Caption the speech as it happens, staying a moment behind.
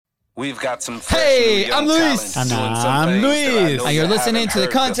We've got some fresh Hey, young I'm Luis. talent And doing some I'm things that I Luis. know And you're you listening haven't to the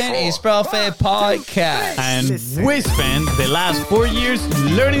heard Content before. is Profit podcast. And we spent the last 4 years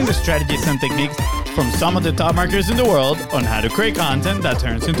learning the strategies and techniques from some of the top marketers in the world on how to create content that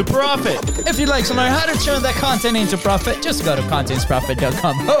turns into profit. If you'd like to learn how to turn that content into profit, just go to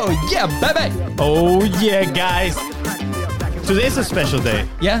contentsprofit.com. Oh, yeah, baby. Oh yeah, guys. Today's a special day.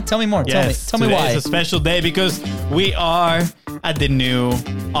 Yeah, tell me more. Yes, Tell me why. It's a special day because we are at the new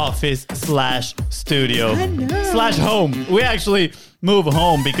office slash studio slash home. We actually move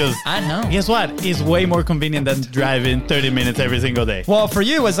home because I know. Guess what? It's way more convenient than driving 30 minutes every single day. Well, for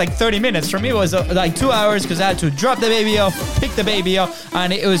you, it was like 30 minutes. For me, it was like 2 hours because I had to drop the baby off, pick the baby up,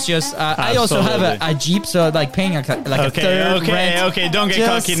 and it was just. I also have a Jeep, so like paying a third rent. Okay, don't get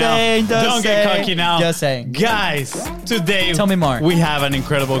Just cocky saying, now. just Don't get saying, cocky now. just saying. Guys, today Tell me more. We have an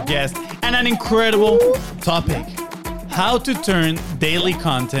incredible guest and an incredible topic. How to turn daily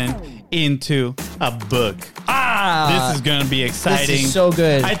content into a book. This is going to be exciting. This is so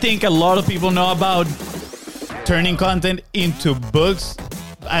good. I think a lot of people know about turning content into books.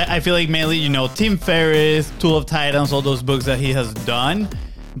 I feel like mainly, Tim Ferriss, Tool of Titans, all those books that he has done.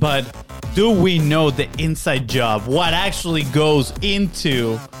 But do we know the inside job? What actually goes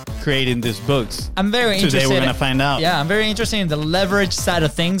into creating these books? I'm very interested. Today we're going to find out. Yeah, I'm very interested in the leverage side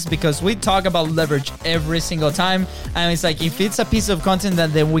of things because we talk about leverage every single time. And it's like, if it's a piece of content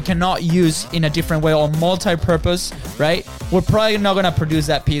that then we cannot use in a different way or multi-purpose, right? We're probably not going to produce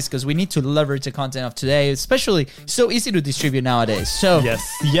that piece because we need to leverage the content of today, especially so easy to distribute nowadays. So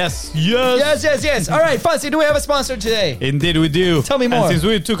Yes. Yes. All right, Fancy, do we have a sponsor today? Indeed we do. Tell me more. And since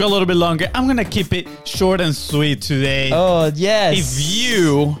we took a little bit longer, I'm going to keep it short and sweet today. Oh, yes. If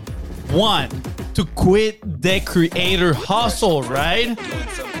you want to quit the creator hustle, right?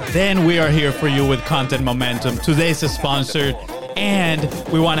 Then we are here for you with Content Momentum. Today's is sponsored, and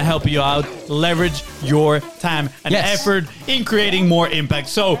we want to help you out. Leverage your time and effort in creating more impact.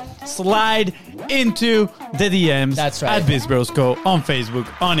 So slide into the DMs. That's right. At BizBrosCo on Facebook,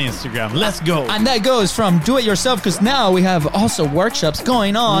 on Instagram. Let's go. And that goes from do it yourself, because now we have also workshops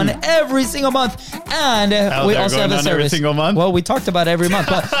going on every single month. And we also have a service. Every single month? Well, we talked about every month,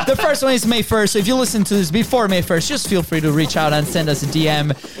 but the first one is May 1st. So if you listen to this before May 1st, just feel free to reach out and send us a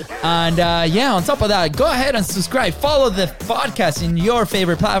DM. And on top of that, go ahead and subscribe. Follow the podcast in your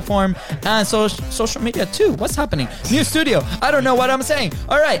favorite platform and social media too. What's happening? New studio. I don't know what I'm saying.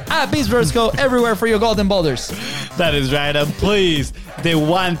 All right, at BizBrosCo, everywhere for your golden boulders. That is right. And please, the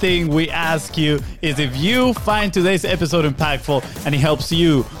one thing we ask you is if you find today's episode impactful and it helps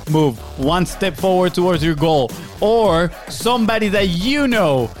you move one step forward towards your goal, or somebody that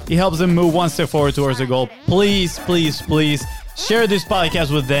it helps them move one step forward towards the goal, please share this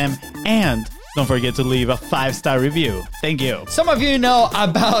podcast with them, and don't forget to leave a 5-star review. Thank you. Some of you know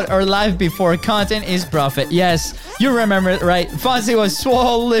about our live before Content is Profit. Yes, you remember it, right? Fonzie was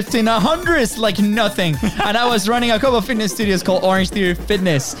swole lifting 100s like nothing. And I was running a couple of fitness studios called Orange Theory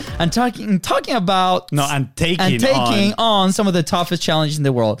Fitness and talking about... taking on some of the toughest challenges in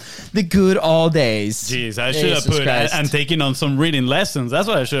the world. The good old days. Jeez, I should have put and taking on some reading lessons. That's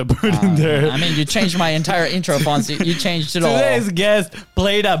what I should have put in there. I mean, you changed my entire intro, Fonzie. You changed it all. Today's guest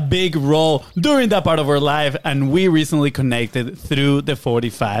played a big role during that part of our life, and we recently connected through the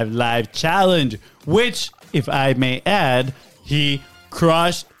 45 Live Challenge, which, if I may add, he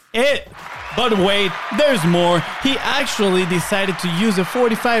crushed it. But wait, there's more. He actually decided to use the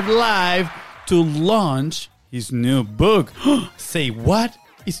 45 Live to launch his new book. Say what?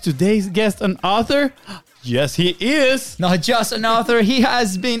 Is today's guest an author? Yes, he is. Not just an author, he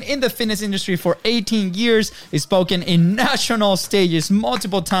has been in the fitness industry for 18 years. He's spoken in national stages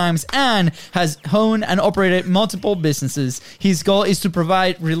multiple times and has owned and operated multiple businesses. His goal is to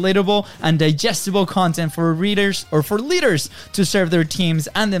provide relatable and digestible content for readers or for leaders to serve their teams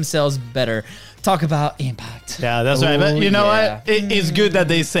and themselves better. Talk about impact. Yeah, that's right. But you know what? It's good that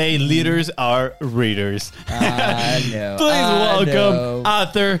they say leaders are readers. I know. Please welcome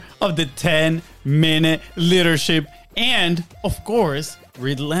author of the 10-Minute Leadership and, of course,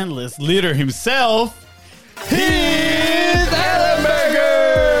 relentless leader himself, Heath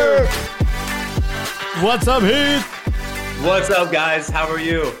Ellenberger. What's up, Heath? What's up, guys? How are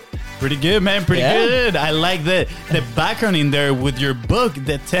you? Pretty good, man. Pretty good. I like the background in there with your book,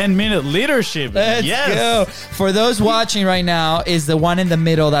 The 10-Minute Leadership. Let's go. For those watching right now, is the one in the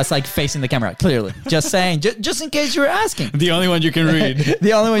middle that's like facing the camera, clearly. Just saying. Just in case you were asking. The only one you can read.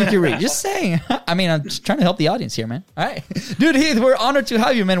 The only one you can read. Just saying. I mean, I'm just trying to help the audience here, man. All right. Dude, Heath, we're honored to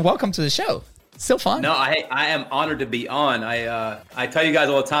have you, man. Welcome to the show. Still fun. No, I am honored to be on. I tell you guys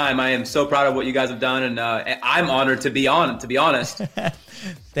all the time, I am so proud of what you guys have done, and I'm honored to be on. To be honest,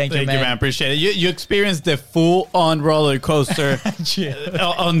 Thank you, man. Appreciate it. You experienced the full-on roller coaster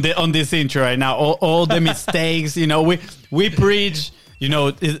on this intro right now. All the mistakes. We preach.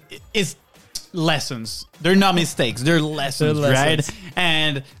 It's lessons. They're not mistakes. They're lessons, right?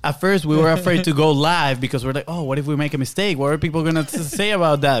 And at first we were afraid to go live because we're like, oh, what if we make a mistake? What are people going to say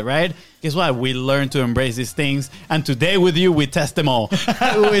about that, right? Guess what? We learn to embrace these things. And today with you, we test them all.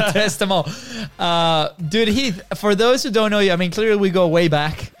 We test them all. Dude, Heath, for those who don't know you, I mean, clearly we go way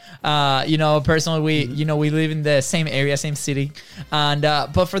back. Personally, we live in the same area, same city. And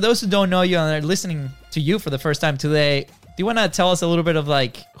but for those who don't know you and are listening to you for the first time today, do you want to tell us a little bit of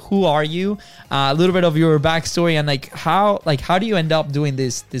who are you, a little bit of your backstory, and how do you end up doing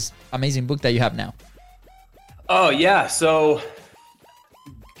this amazing book that you have now? Oh yeah, so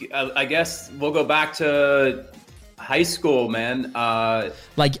I guess we'll go back to high school, man.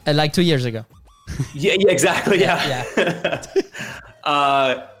 Like 2 years ago. Yeah, exactly. Yeah.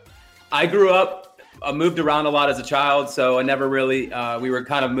 I grew up. I moved around a lot as a child, so I never really. We were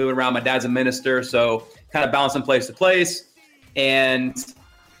kind of moving around. My dad's a minister, so kind of bouncing place to place, and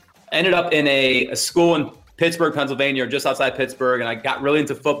I ended up in a school in Pittsburgh, Pennsylvania, or just outside Pittsburgh, and I got really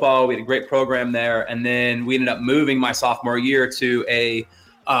into football. We had a great program there, and then we ended up moving my sophomore year to a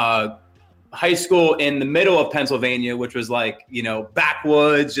high school in the middle of Pennsylvania, which was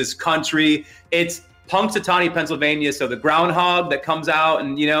backwoods, just country. It's Punxsutawney, Pennsylvania, so the groundhog that comes out,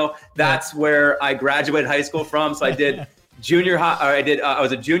 and that's where I graduated high school from. So I did junior high. I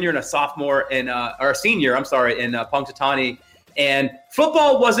was a junior and a sophomore or a senior. I'm sorry, in Punxsutawney, and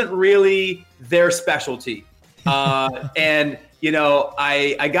football wasn't really their specialty. And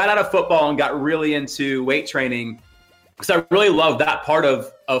I got out of football and got really into weight training because I really loved that part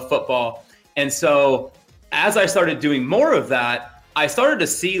of football. And so as I started doing more of that, I started to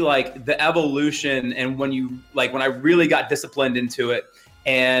see the evolution, and when I really got disciplined into it,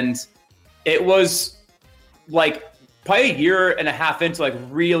 and it was probably a year and a half into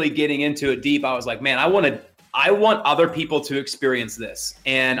really getting into it deep, I was like, man, I want other people to experience this.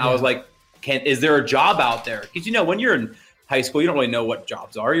 And I was like, is there a job out there? Because, when you're in high school, you don't really know what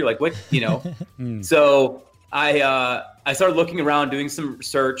jobs are. You're like, what, So I started looking around, doing some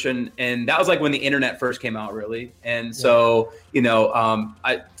research, and that was when the internet first came out, really. And so,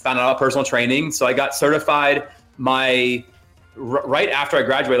 I found out about personal training. So I got certified right after I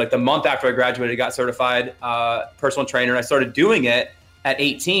graduated, the month after I graduated, I got certified personal trainer. I started doing it at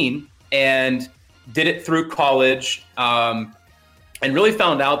 18 and did it through college, and really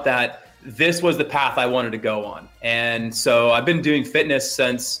found out that this was the path I wanted to go on. And so I've been doing fitness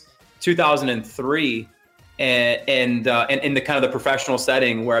since 2003, and in the kind of the professional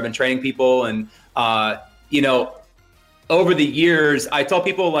setting where I've been training people. And over the years, I tell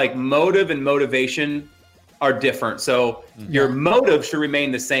people motive and motivation are different. So your motive should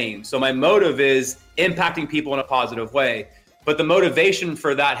remain the same. So my motive is impacting people in a positive way, but the motivation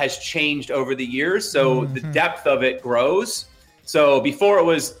for that has changed over the years. So the depth of it grows. So before it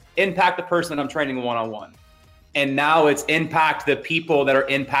was impact the person that I'm training one-on-one, and now it's impact the people that are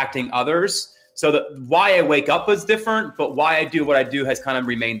impacting others. So why I wake up is different, but why I do what I do has kind of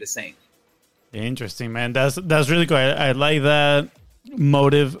remained the same. Interesting, man. That's really cool. I like that.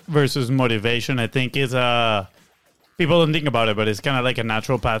 Motive versus motivation, I think, is people don't think about it, but it's kind of like a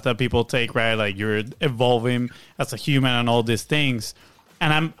natural path that people take, right? You're evolving as a human and all these things.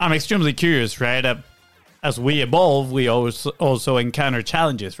 And I'm extremely curious, right? As we evolve, we also encounter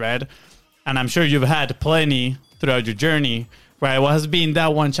challenges, right? And I'm sure you've had plenty throughout your journey, right? What has been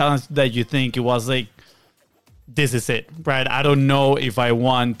that one challenge that you think it was this is it, right? I don't know if I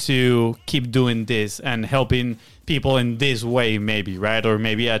want to keep doing this and helping people in this way, maybe, right? Or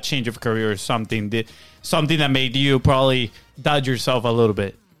maybe a change of career or something that made you probably doubt yourself a little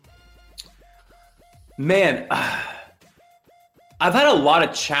bit. Man, I've had a lot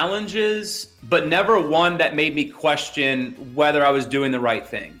of challenges, but never one that made me question whether I was doing the right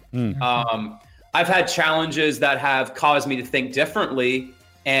thing. I've had challenges that have caused me to think differently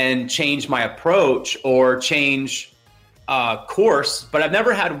and change my approach or change course, but I've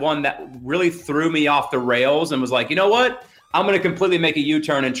never had one that really threw me off the rails and was like, you know what, I'm going to completely make a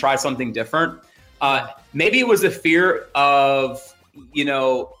U-turn and try something different. Maybe it was a fear of,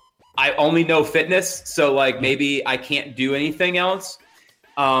 I only know fitness, so maybe I can't do anything else.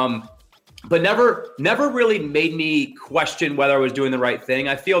 But never really made me question whether I was doing the right thing.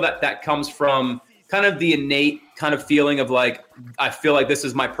 I feel that comes from kind of the innate kind of feeling of I feel like this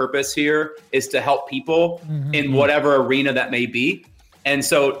is my purpose here, is to help people in whatever arena that may be. And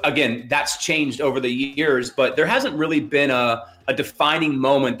so again, that's changed over the years, but there hasn't really been a defining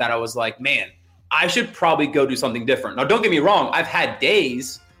moment that I was like, man, I should probably go do something different. Now, don't get me wrong. I've had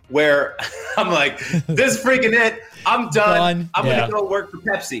days where I'm like, this is freaking it. I'm done. I'm going to go work for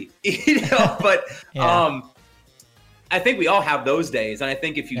Pepsi, but I think we all have those days. And I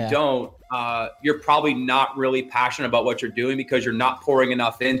think if you don't, you're probably not really passionate about what you're doing because you're not pouring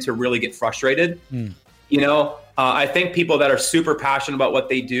enough in to really get frustrated. I think people that are super passionate about what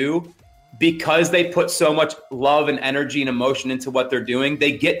they do, because they put so much love and energy and emotion into what they're doing,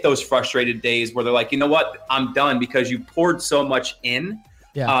 they get those frustrated days where they're like, you know what, I'm done because you poured so much in.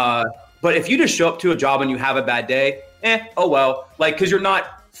 But if you just show up to a job and you have a bad day, oh well, like, because you're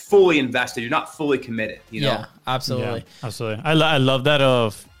not fully invested, you're not fully committed, you know? Yeah, absolutely. Yeah, absolutely. I love that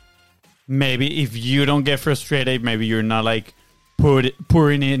of maybe if you don't get frustrated, maybe you're not like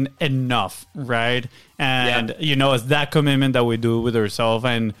pouring in enough, right? And it's that commitment that we do with ourselves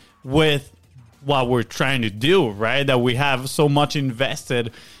and with what we're trying to do, right? That we have so much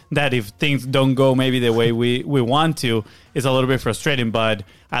invested that if things don't go maybe the way we want to, it's a little bit frustrating. But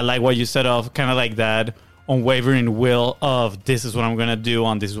I like what you said of kind of like that unwavering will of this is what I'm going to do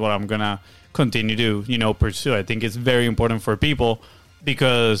and this is what I'm going to continue to, pursue. I think it's very important for people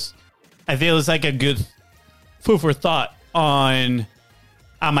because I feel it's like a good food for thought on,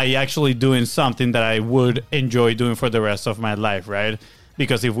 am I actually doing something that I would enjoy doing for the rest of my life, right?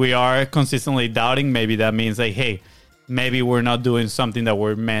 Because if we are consistently doubting, maybe that means like, hey, maybe we're not doing something that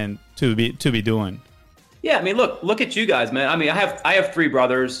we're meant to be doing. Yeah, I mean, look at you guys, man. I mean, I have 3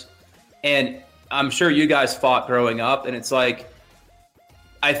 brothers, and I'm sure you guys fought growing up, and it's like,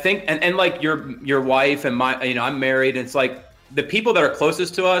 I think, and like your wife and my, I'm married, and it's like the people that are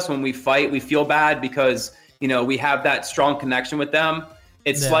closest to us, when we fight, we feel bad because we have that strong connection with them.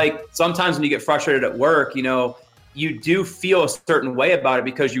 It's like sometimes when you get frustrated at work, you do feel a certain way about it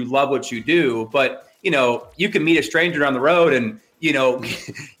because you love what you do. But, you can meet a stranger down the road and,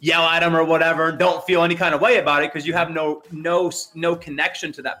 yell at them or whatever. Don't feel any kind of way about it because you have no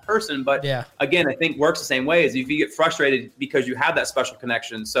connection to that person. But again, I think works the same way as if you get frustrated because you have that special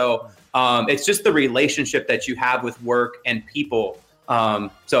connection. So it's just the relationship that you have with work and people.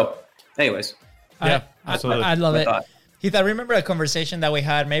 So anyways. Yeah, absolutely. I love it. Heath, I remember a conversation that we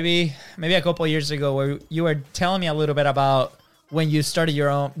had maybe a couple of years ago where you were telling me a little bit about when you started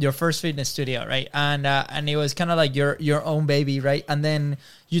your first fitness studio, right? And it was kind of like your own baby, right? And then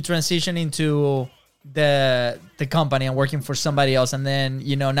you transition into the company and working for somebody else, and then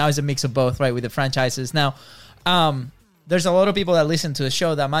now it's a mix of both, right? With the franchises. Now, there's a lot of people that listen to the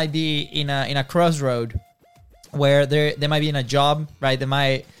show that might be in a crossroad where they might be in a job, right? They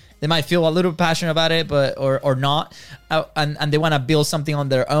might feel a little passionate about it, but or not, and they want to build something on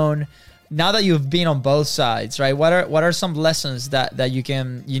their own. Now that you've been on both sides, right? What are some lessons that you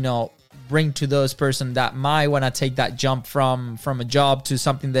can bring to those person that might want to take that jump from a job to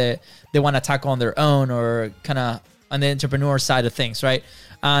something that they want to tackle on their own, or kind of on the entrepreneur side of things, right?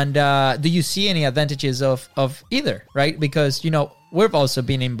 And do you see any advantages of either, right? Because we've also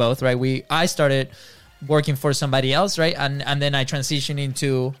been in both, right? I started working for somebody else, right? And then I transitioned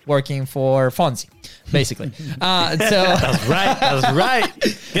into working for Fonzie, basically. So That's right.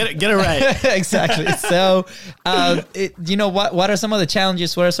 Get it right. Exactly. So, what are some of the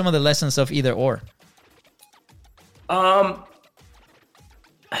challenges? What are some of the lessons of either or? Man,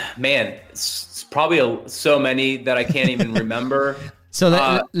 it's probably so many that I can't even remember. So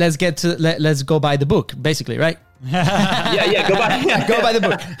let's go by the book, basically, right? Yeah. Go by the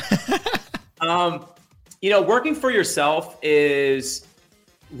book. Working for yourself is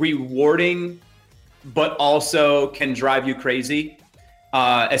rewarding, but also can drive you crazy,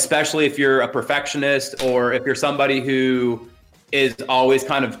 especially if you're a perfectionist or if you're somebody who is always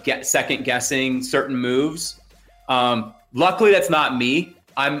kind of second guessing certain moves. Luckily, that's not me.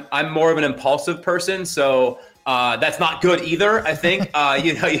 I'm more of an impulsive person, so that's not good either. I think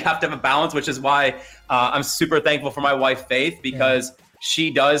you have to have a balance, which is why I'm super thankful for my wife, Faith, because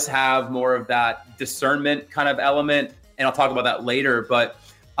she does have more of that discernment kind of element, and I'll talk about that later. But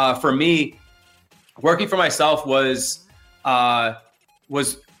for me, working for myself was a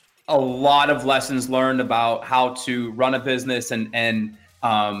lot of lessons learned about how to run a business, and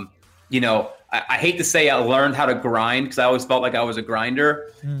I hate to say I learned how to grind because I always felt like I was a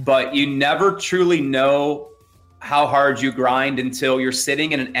grinder, but you never truly know how hard you grind until you're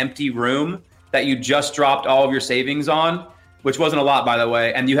sitting in an empty room that you just dropped all of your savings on, which wasn't a lot, by the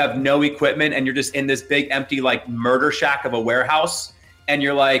way, and you have no equipment and you're just in this big empty like murder shack of a warehouse, and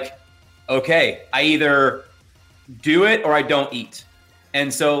you're like, okay, I either do it or I don't eat.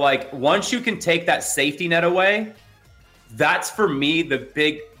 And so like once you can take that safety net away, that's for me the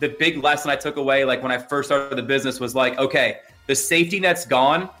big lesson I took away. Like when I first started the business was like, okay, the safety net's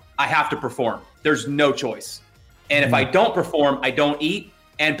gone. I have to perform. There's no choice. And if I don't perform, I don't eat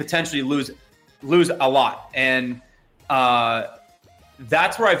and potentially lose a lot. And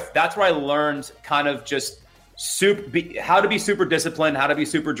that's where I learned kind of just how to be super disciplined, how to be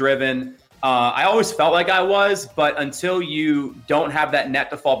super driven. I always felt like I was, but until you don't have that net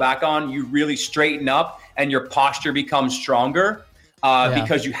to fall back on, you really straighten up and your posture becomes stronger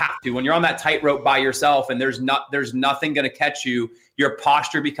because you have to. When you're on that tightrope by yourself and there's nothing going to catch you, your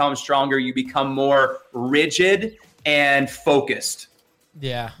posture becomes stronger. You become more rigid and focused.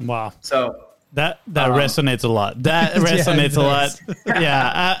 Yeah. Wow. So that resonates a lot. That resonates a lot.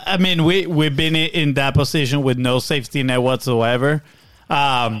 Yeah. I mean, we've been in that position with no safety net whatsoever.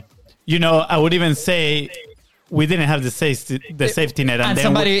 I would even say we didn't have the safety net,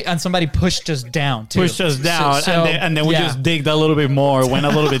 and somebody pushed us down too. And then we just digged a little bit more, went a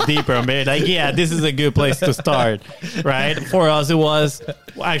little bit deeper, and made like, yeah, this is a good place to start, right? For us, it was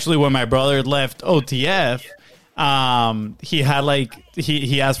actually when my brother left OTF. He had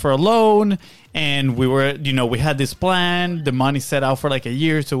he asked for a loan, and we had this plan, the money set out for like a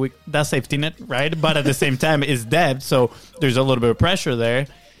year, so that's safety net, right? But at the same time, it's debt, so there's a little bit of pressure there.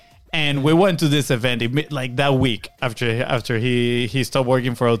 And we went to this event like that week after he stopped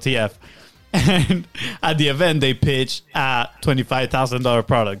working for OTF. And at the event, they pitched a $25,000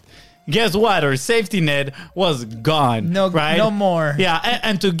 product. Guess what? Our safety net was gone. Right? No more. Yeah.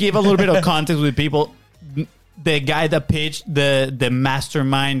 And to give a little bit of context with people, the guy that pitched the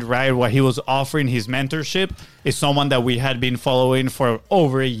mastermind, right, what he was offering his mentorship is someone that we had been following for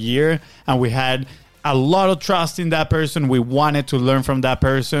over a year. And we had a lot of trust in that person. We wanted to learn from that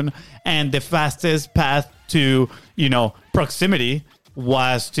person. And the fastest path to, proximity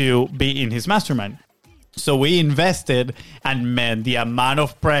was to be in his mastermind. So we invested, and man, the amount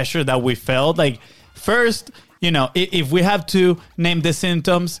of pressure that we felt, like first, if we have to name the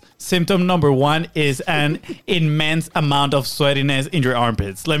symptoms, symptom number one is an immense amount of sweatiness in your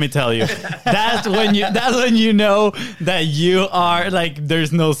armpits. Let me tell you, that's when you know that you are like,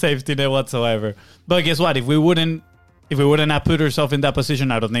 there's no safety net whatsoever. But guess what? If we wouldn't have put ourselves in that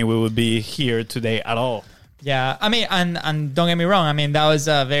position, I don't think we would be here today at all. Yeah, I mean, and don't get me wrong. I mean, that was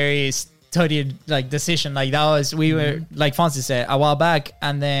a very studied decision. Like that was, we were like Fonzie said a while back,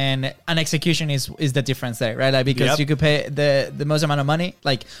 and then an execution is the difference there, right? Like because you could pay the most amount of money.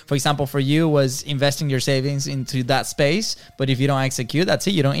 Like for example, for you was investing your savings into that space, but if you don't execute, that's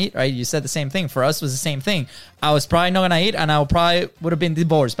it. You don't eat, right? You said the same thing. For us, was the same thing. I was probably not gonna eat, and I probably would have been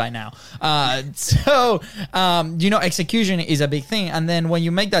divorced by now. Execution is a big thing. And then when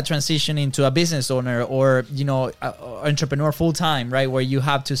you make that transition into a business owner or entrepreneur full time, right, where you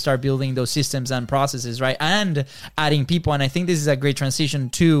have to start building those systems and processes, right, and adding people. And I think this is a great transition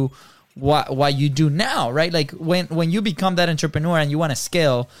to what you do now, right? Like when you become that entrepreneur and you want to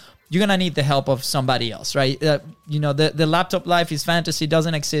scale, you're going to need the help of somebody else, right? The laptop life is fantasy,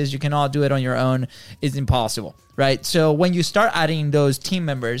 doesn't exist. You cannot do it on your own. It's impossible, right? So when you start adding those team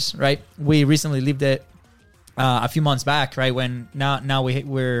members, right? We recently lived it a few months back, right? When now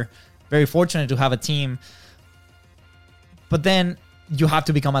we're very fortunate to have a team, but then you have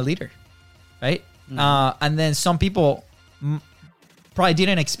to become a leader, right? Mm-hmm. And then some people probably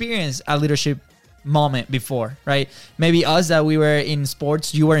didn't experience a leadership moment before, right? Maybe us, that we were in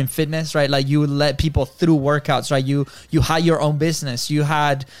sports, you were in fitness, right? Like you led people through workouts, right? You had your own business, you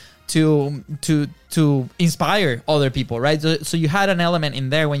had to inspire other people, right? So you had an element in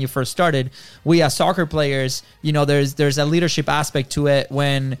there when you first started. We as soccer players, there's a leadership aspect to it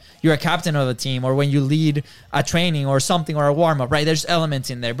when you're a captain of a team or when you lead a training or something or a warm-up, right? There's elements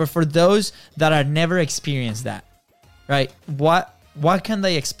in there. But for those that have never experienced that, right? What can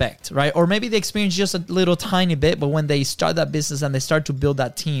they expect, right? Or maybe they experience just a little tiny bit, but when they start that business and they start to build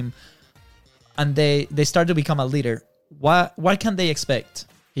that team and they start to become a leader, what can they expect,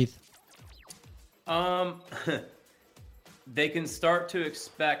 Heath? They can start to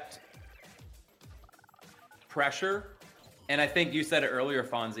expect pressure. And I think you said it earlier,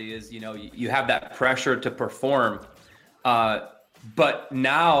 Fonzie, is, you have that pressure to perform. But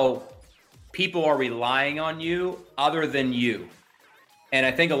now people are relying on you other than you. And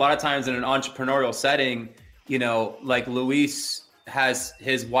I think a lot of times in an entrepreneurial setting, like Luis has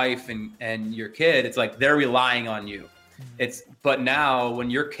his wife and your kid, it's like they're relying on you. But now when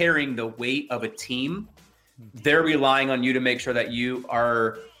you're carrying the weight of a team, they're relying on you to make sure that you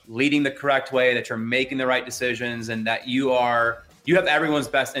are leading the correct way, that you're making the right decisions, and that you have everyone's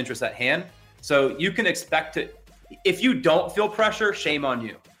best interest at hand. So you can expect to, if you don't feel pressure, shame on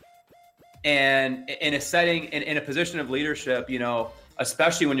you. And in a setting, in a position of leadership,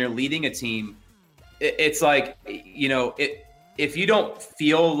 especially when you're leading a team, it's like, if you don't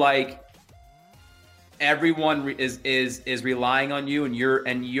feel like everyone is relying on you,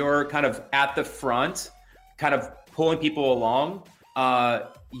 and you're kind of at the front, kind of pulling people along,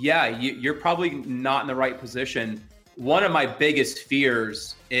 you're probably not in the right position. One of my biggest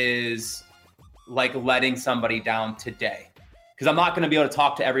fears is like letting somebody down today, because I'm not going to be able to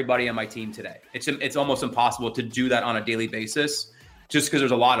talk to everybody on my team today. It's almost impossible to do that on a daily basis, just because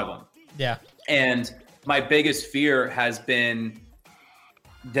there's a lot of them. Yeah. And my biggest fear has been,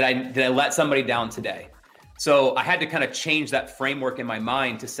 did I let somebody down today? So I had to kind of change that framework in my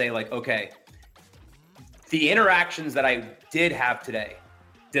mind to say, like, okay, the interactions that I did have today,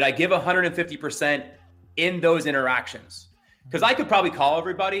 did I give 150% in those interactions? Because I could probably call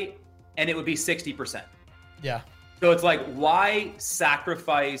everybody and it would be 60%. Yeah. So it's like, why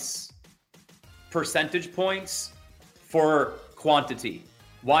sacrifice percentage points for quantity?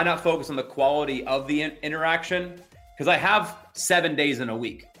 Why not focus on the quality of the interaction? Because I have 7 days in a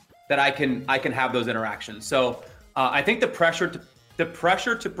week that I can have those interactions. So I think the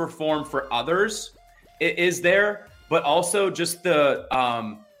pressure to perform for others is there, but also just for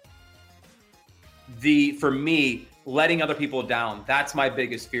me, letting other people down, that's my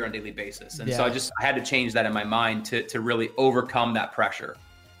biggest fear on a daily basis. And so I had to change that in my mind to really overcome that pressure.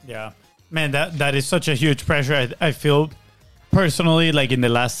 Yeah, man, that is such a huge pressure. I feel personally, like in the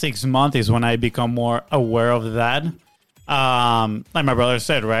last 6 months is when I become more aware of that. Like my brother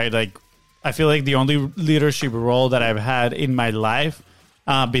said, right? Like, I feel like the only leadership role that I've had in my life,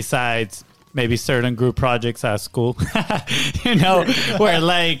 besides maybe certain group projects at school, where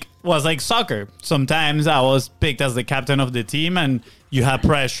like was like soccer. Sometimes I was picked as the captain of the team and you have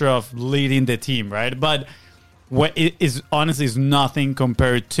pressure of leading the team, right? But what it is honestly is nothing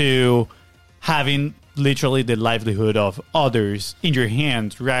compared to having literally the livelihood of others in your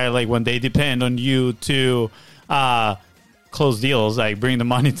hands, right? Like when they depend on you to close deals, like bring the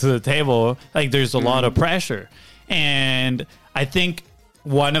money to the table, like there's a lot of pressure. And I think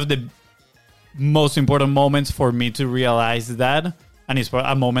one of the most important moments for me to realize that, and it's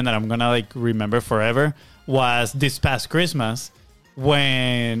a moment that I'm gonna like remember forever, was this past Christmas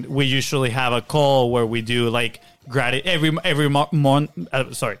when we usually have a call where we do like every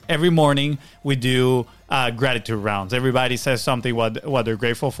morning we do gratitude rounds. Everybody says something what they're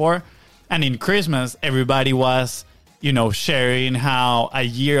grateful for, and in Christmas everybody was sharing how a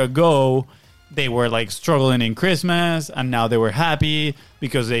year ago they were like struggling in Christmas and now they were happy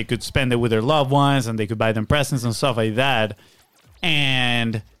because they could spend it with their loved ones and they could buy them presents and stuff like that.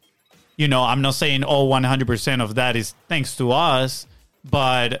 And I'm not saying all 100% of that is thanks to us,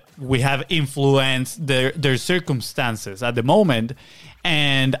 but we have influenced their circumstances at the moment.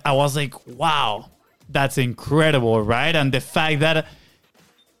 And I was like, wow, that's incredible, right? And the fact that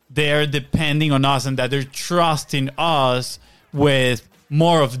they're depending on us and that they're trusting us with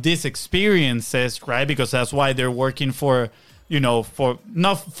more of these experiences, right? Because that's why they're working but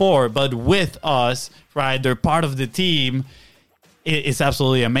with us, right? They're part of the team. It's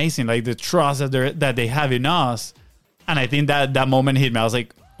absolutely amazing. Like the trust that they have in us. And I think that moment hit me. I was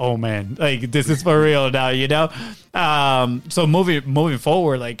like, oh man, like this is for real now, So moving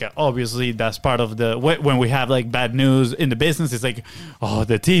forward, like obviously that's part of when we have like bad news in the business, it's like, oh,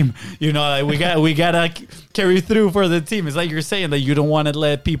 the team, like we gotta carry through for the team. It's like you're saying that you don't want to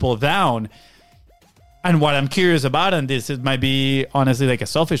let people down. And what I'm curious about on this, it might be honestly like a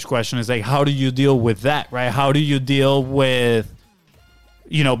selfish question, is like, how do you deal with that, right? How do you deal with,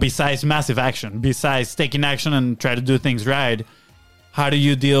 besides massive action, besides taking action and try to do things right, how do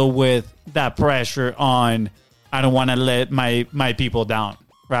you deal with that pressure on, I don't want to let my people down,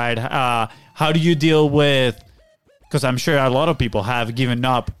 right? How do you deal with, because I'm sure a lot of people have given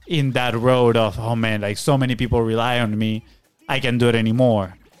up in that road of, oh man, like so many people rely on me, I can't do it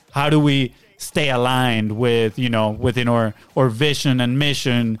anymore. How do we stay aligned with, within our vision and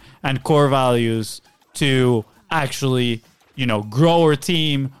mission and core values to actually, grow our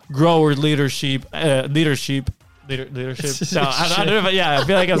team, grow our leadership. No, I don't know if, I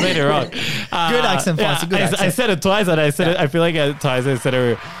feel like I'm saying it wrong. Good accent, Fonzie. Good accent. I said it twice, and I said it. I feel like twice I said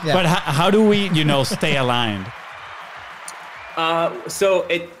it. Yeah. But how do we, stay aligned? So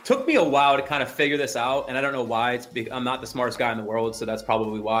it took me a while to kind of figure this out, and I don't know why. I'm not the smartest guy in the world, so that's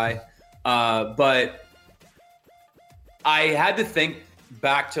probably why. But I had to think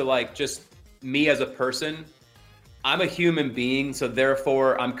back to like just me as a person. I'm a human being, so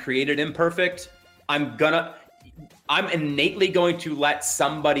therefore I'm created imperfect. I'm innately going to let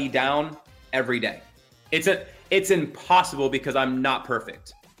somebody down every day. It's impossible because I'm not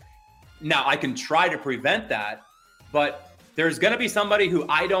perfect. Now I can try to prevent that, but there's going to be somebody who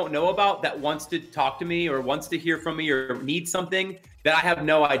I don't know about that wants to talk to me or wants to hear from me or needs something that I have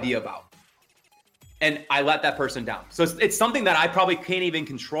no idea about. And I let that person down. So it's something that I probably can't even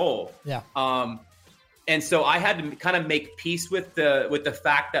control. Yeah. And so I had to kind of make peace with the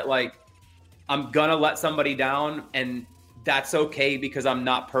fact that like, I'm going to let somebody down and that's okay because I'm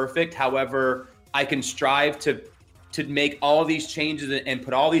not perfect. However, I can strive to make all these changes and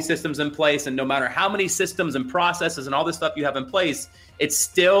put all these systems in place. And no matter how many systems and processes and all this stuff you have in place, it's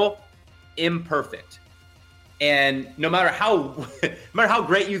still imperfect. And no matter how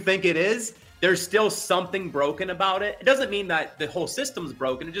great you think it is, there's still something broken about it. It doesn't mean that the whole system's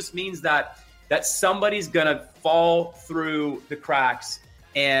broken. It just means that somebody's gonna fall through the cracks.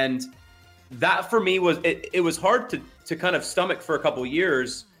 And that for me was, it was hard to kind of stomach for a couple of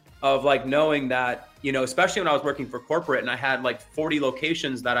years of like knowing that, you know, especially when I was working for corporate and I had like 40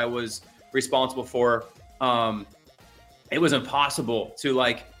 locations that I was responsible for, it was impossible to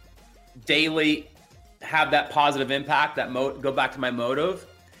like daily have that positive impact, that go back to my motive.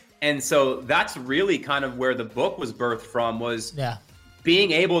 And so that's really kind of where the book was birthed from, was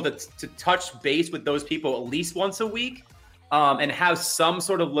being able to touch base with those people at least once a week, and have some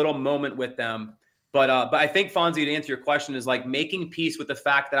sort of little moment with them. But I think, Fonzie, to answer your question, is like making peace with the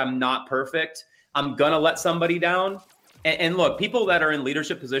fact that I'm not perfect. I'm going to let somebody down. And look, people that are in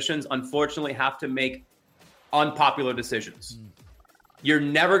leadership positions, unfortunately, have to make unpopular decisions. You're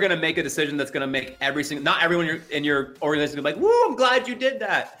never going to make a decision that's going to make not everyone in your organization is going to be like, woo, I'm glad you did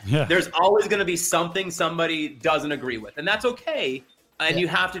that. Yeah. There's always going to be something somebody doesn't agree with. And that's okay. And you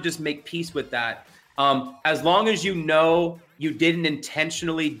have to just make peace with that. As long as you know you didn't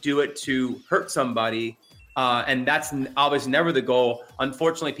intentionally do it to hurt somebody, and that's obviously never the goal.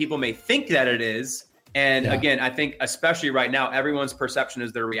 Unfortunately, people may think that it is. And again, I think especially right now, everyone's perception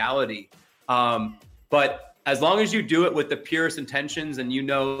is their reality. But as long as you do it with the purest intentions and you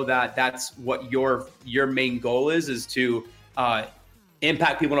know that that's what your main goal is to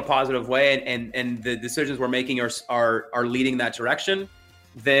impact people in a positive way, and the decisions we're making are leading that direction,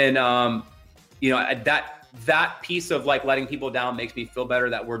 then you know, that piece of like letting people down makes me feel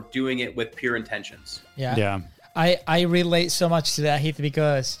better that we're doing it with pure intentions. Yeah. I relate so much to that, Heath,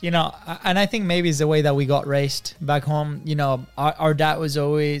 because, you know, and I think maybe it's the way that we got raised back home. You know, our dad was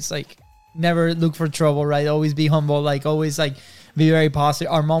always like, never look for trouble, right? Always be humble, like always like be very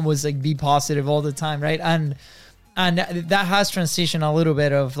positive. Our mom was like, be positive all the time, right? And that has transitioned a little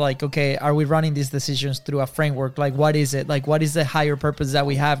bit of like, okay, are we running these decisions through a framework? Like, what is it? Like, what is the higher purpose that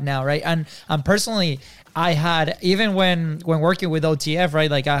we have now, right? And personally, I had, even when working with OTF,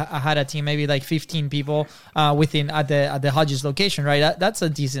 right? Like I had a team, maybe like 15 people within at the Hodges location, right? That's a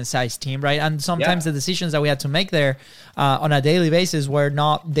decent sized team, right? And sometimes the decisions that we had to make there on a daily basis were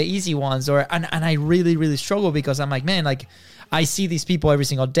not the easy ones, and I really, really struggle because I'm like, man, like I see these people every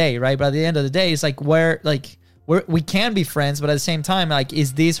single day, right? But at the end of the day, it's like we can be friends, but at the same time, like,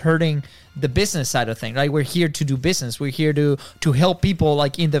 is this hurting the business side of things? Like, we're here to do business. We're here to help people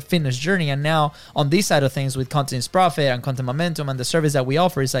like in the fitness journey. And now on this side of things with Content is Profit and Content Momentum and the service that we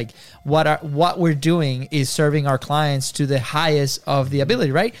offer is like what we're doing is serving our clients to the highest of the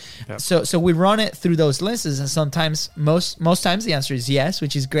ability, right? Yep. So we run it through those lenses, and sometimes most times the answer is yes,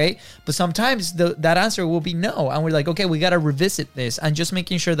 which is great, but sometimes that answer will be no, and we're like, okay, we got to revisit this, and just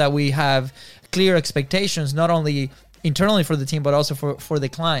making sure that we have clear expectations, not only internally for the team, but also for the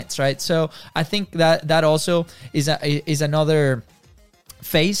clients, right? So I think that also is another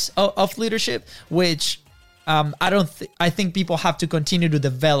phase of leadership, which I think people have to continue to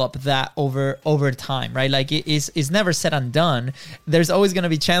develop that over time, right? Like it's never said and done. There's always going to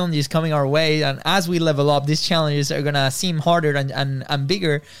be challenges coming our way, and as we level up, these challenges are going to seem harder and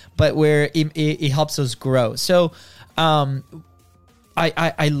bigger, but where it helps us grow. So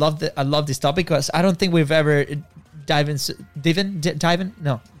I love this topic because I don't think we've ever dove.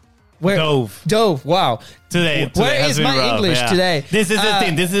 Wow. Today where is my rough, English today? This is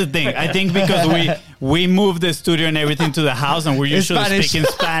the thing. I think because we moved the studio and everything to the house, and we're usually speaking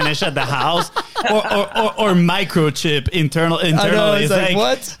Spanish at the house, or microchip internally. It's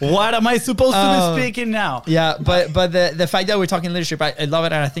like, what am I supposed to be speaking now? Yeah, but the fact that we're talking leadership, I love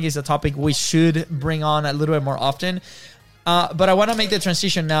it, and I think it's a topic we should bring on a little bit more often. But I want to make the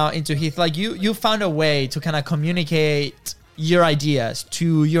transition now into Heath. Like you found a way to kind of communicate your ideas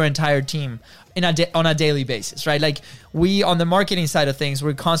to your entire team on a daily basis, right? Like we on the marketing side of things,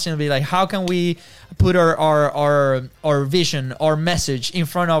 we're constantly like, how can we put our vision, our message in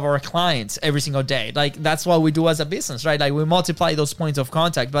front of our clients every single day? Like that's what we do as a business, right? Like we multiply those points of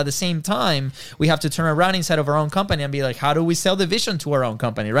contact, but at the same time, we have to turn around inside of our own company and be like, how do we sell the vision to our own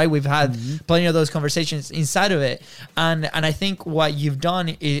company, right? We've had plenty of those conversations inside of it, and I think what you've done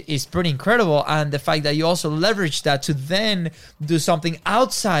is pretty incredible, and the fact that you also leverage that to then do something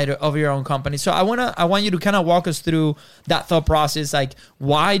outside of your own company. So I want you to kind of walk us through that thought process. Like,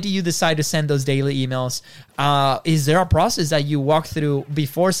 why do you decide to send those daily emails? Is there a process that you walk through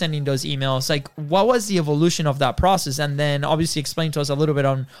before sending those emails? Like, what was the evolution of that process? And then obviously explain to us a little bit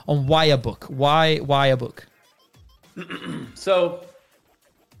on why a book. Why a book? So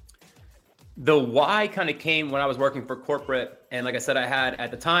the why kind of came when I was working for corporate. And like I said, I had, at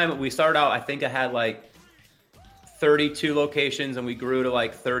the time we started out, I think I had like 32 locations, and we grew to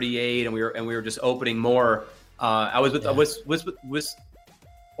like 38, and we were just opening more. I was with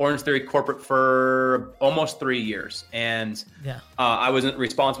Orange Theory corporate for almost 3 years, and I was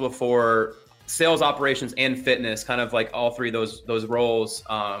responsible for sales, operations, and fitness. Kind of like all three of those roles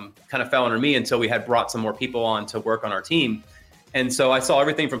kind of fell under me until we had brought some more people on to work on our team. And so I saw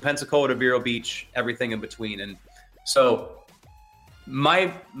everything from Pensacola to Vero Beach, everything in between. And so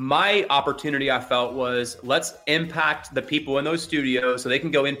my opportunity, I felt, was let's impact the people in those studios so they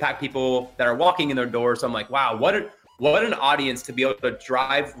can go impact people that are walking in their doors. So I'm like, wow, what an audience to be able to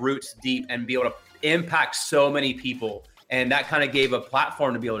drive roots deep and be able to impact so many people. And that kind of gave a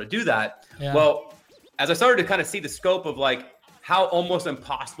platform to be able to do that. Yeah. Well, as I started to kind of see the scope of like how almost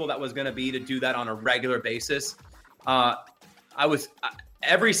impossible that was going to be to do that on a regular basis,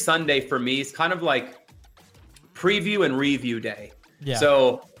 every Sunday for me is kind of like preview and review day. Yeah.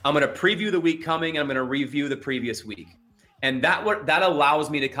 So I'm going to preview the week coming, and I'm going to review the previous week. And that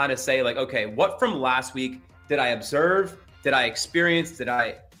allows me to kind of say like, okay, what from last week did I observe? Did I experience? Did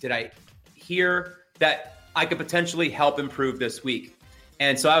I hear that I could potentially help improve this week?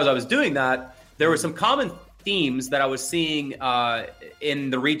 And so as I was doing that, there were some common themes that I was seeing in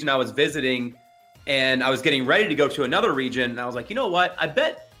the region I was visiting, and I was getting ready to go to another region. And I was like, you know what? I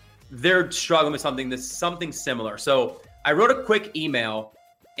bet they're struggling with something similar. So I wrote a quick email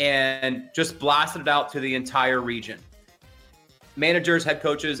and just blasted it out to the entire region. Managers, head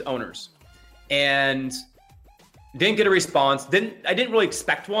coaches, owners. And didn't get a response. I didn't really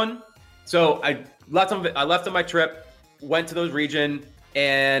expect one. So I left on my trip, went to those region,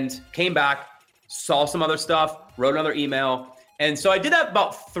 and came back, saw some other stuff, wrote another email. And so I did that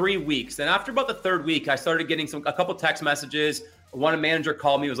about 3 weeks. And after about the third week, I started getting a couple text messages. One manager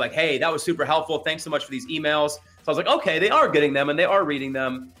called me, was like, hey, that was super helpful. Thanks so much for these emails. So I was like, okay, they are getting them and they are reading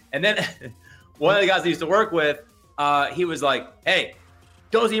them. And then one of the guys I used to work with, he was like, hey,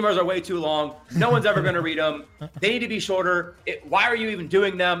 those emails are way too long. No one's ever going to read them. They need to be shorter. Why are you even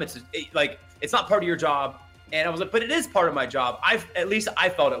doing them? It's not part of your job. And I was like, but it is part of my job. At least I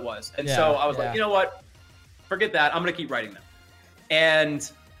felt it was. And so I was like, you know what? Forget that. I'm going to keep writing them. And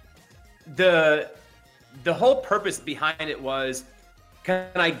the whole purpose behind it was,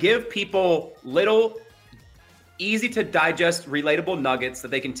 can I give people little easy to digest, relatable nuggets that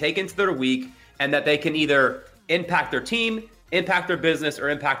they can take into their week, and that they can either impact their team, impact their business, or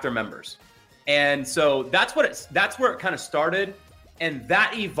impact their members. And so that's where it kind of started. And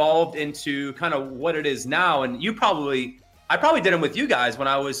that evolved into kind of what it is now. And I probably did them with you guys when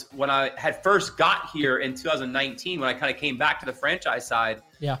I had first got here in 2019, when I kind of came back to the franchise side.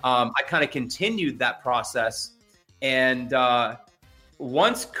 Yeah. I kind of continued that process. And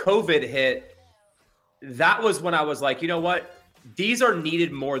once COVID hit, that was when I was like, you know what? These are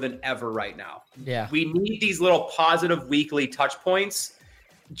needed more than ever right now. Yeah. We need these little positive weekly touch points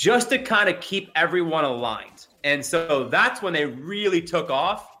just to kind of keep everyone aligned. And so that's when they really took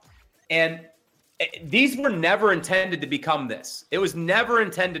off. And these were never intended to become this. It was never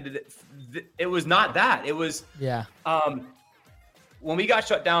intended it was not that. It was, when we got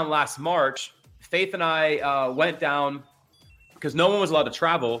shut down last March, Faith and I went down because no one was allowed to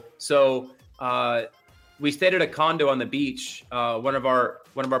travel. So we stayed at a condo on the beach. One of our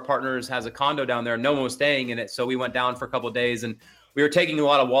partners has a condo down there. No one was staying in it. So we went down for a couple of days, and we were taking a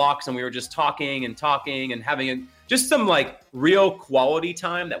lot of walks, and we were just talking and having just some like real quality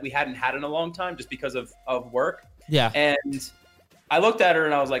time that we hadn't had in a long time just because of work. Yeah. And I looked at her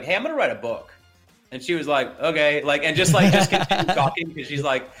and I was like, hey, I'm going to write a book. And she was like, okay, and just continue talking, because she's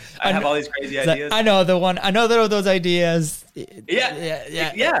like, I have all these crazy ideas. I know there are those ideas.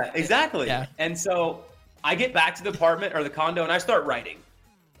 Yeah, exactly. Yeah. And so I get back to the apartment or the condo and I start writing.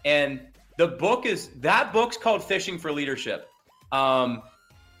 And that book's called Fishing for Leadership.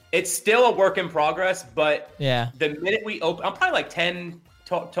 it's still a work in progress, but Yeah. the minute we open, I'm probably like 10,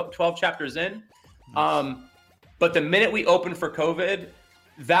 12 chapters in. But the minute we opened for COVID,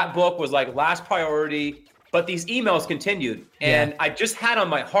 that book was like last priority, but these emails continued. And I just had on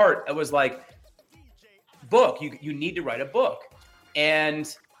my heart, it was like, book, you need to write a book.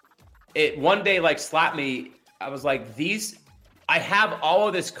 And it one day like slapped me. I was like, I have all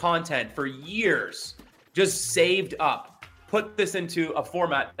of this content for years just saved up, put this into a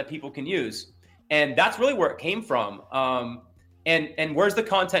format that people can use. And that's really where it came from. And where's the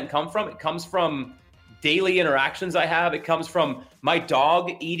content come from? It comes from daily interactions I have. It comes from my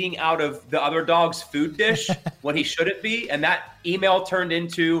dog eating out of the other dog's food dish when he shouldn't be. And that email turned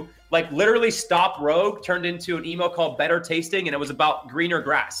into like literally Stop Rogue turned into an email called Better Tasting. And it was about greener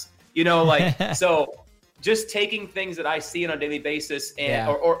grass, so just taking things that I see on a daily basis and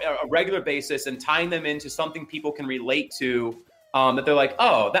or a regular basis and tying them into something people can relate to, that they're like,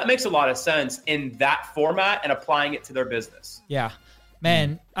 oh, that makes a lot of sense in that format, and applying it to their business. Yeah.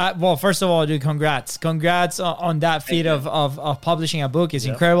 Man, well, first of all, dude, congrats on that feat of publishing a book. It's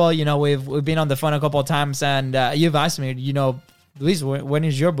incredible. We've been on the phone a couple of times, and you've asked me, Luis, when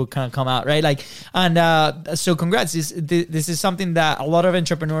is your book gonna come out, right? So congrats. This is something that a lot of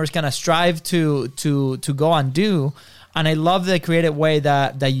entrepreneurs kind of strive to go and do, and I love the creative way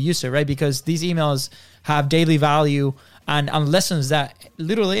that you use it, right? Because these emails have daily value and lessons that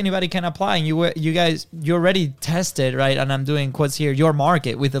literally anybody can apply. And you already tested, right? And I'm doing quotes here, your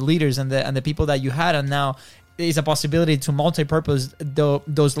market with the leaders and the people that you had, and now is a possibility to multi-purpose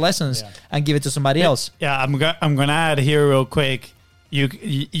those lessons and give it to somebody else. Yeah, I'm gonna add here real quick.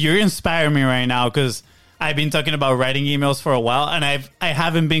 You're inspiring me right now, because I've been talking about writing emails for a while, and I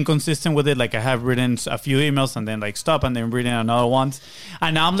haven't been consistent with it. Like, I have written a few emails and then like stop and then written another ones,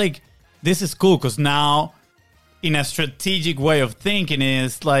 and now I'm like, this is cool, because now in a strategic way of thinking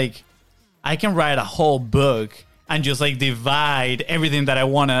is like, I can write a whole book and just like divide everything that I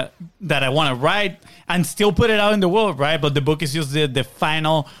wanna write and still put it out in the world, right? But the book is just the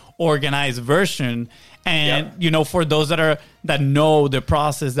final organized version. And for those that know the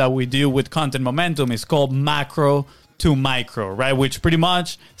process that we do with Content Momentum, it's called macro to micro, right? Which pretty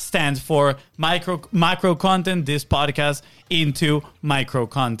much stands for macro content, this podcast, into micro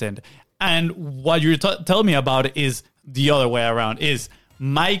content. And what you're telling me about is the other way around, is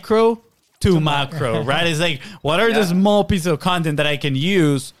micro to macro, right? It's like, what are the small pieces of content that I can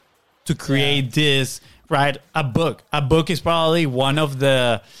use to create this, right? A book is probably one of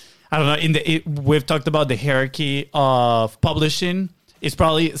the, I don't know, we've talked about the hierarchy of publishing. It's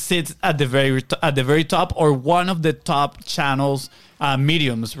probably sits at the very top, or one of the top channels,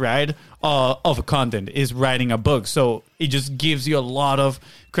 mediums, right? Of content is writing a book. So it just gives you a lot of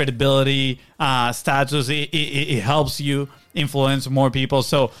credibility, status. It helps you influence more people.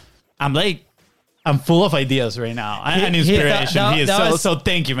 So I'm full of ideas right now and inspiration. So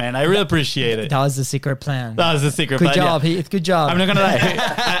thank you, man. I really appreciate it. That was the secret plan. Good job, Heath. Good job. I'm not gonna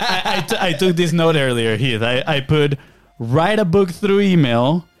lie. I took this note earlier, Heath. I put write a book through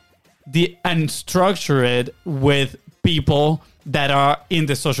email, and structure it with people that are in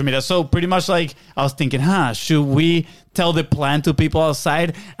the social media. So pretty much like I was thinking, should we tell the plan to people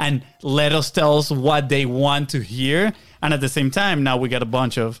outside and let us tell us what they want to hear? And at the same time, now we got a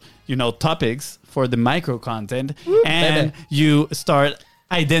bunch of, topics for the micro content. And you start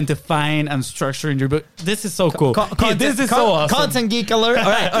identifying and structuring your book. This is so cool. This is so awesome. Content geek alert. All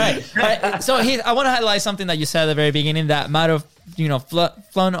right. So Heath, I want to highlight something that you said at the very beginning that might have,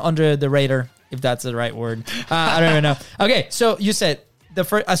 flown under the radar, if that's the right word. I don't even know. Okay, so you said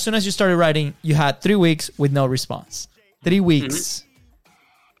as soon as you started writing, you had 3 weeks with no response. 3 weeks.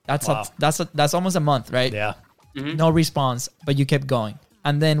 Mm-hmm. That's almost a month, right? Yeah. Mm-hmm. No response, but you kept going.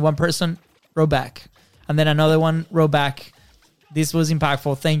 And then one person wrote back. And then another one wrote back. This was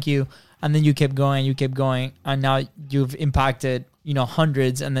impactful. Thank you. And then you kept going. And now you've impacted,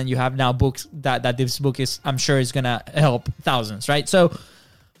 hundreds. And then you have now books that this book I'm sure is going to help thousands, right? So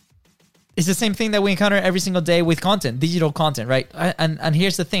it's the same thing that we encounter every single day with content, digital content, right? And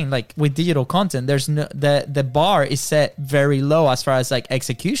here's the thing, like with digital content, there's the bar is set very low as far as like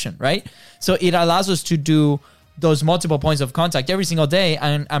execution, right? So it allows us to do those multiple points of contact every single day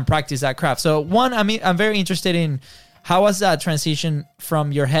and practice that craft. So one, I'm very interested in how was that transition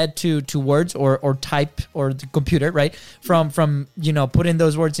from your head to words or type or the computer, right? From putting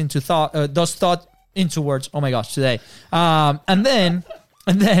those words into those thoughts into words. Oh my gosh, today. And then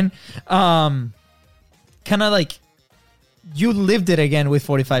kind of like you lived it again with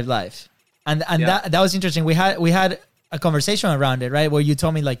 45 Live. And that was interesting. We had a conversation around it, right? Where you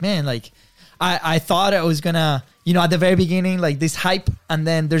told me like, man, like I thought I was gonna, at the very beginning, like this hype, and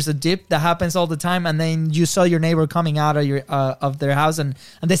then there's a dip that happens all the time, and then you saw your neighbor coming out of your of their house, and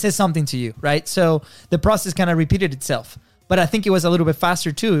they said something to you, right? So the process kind of repeated itself. But I think it was a little bit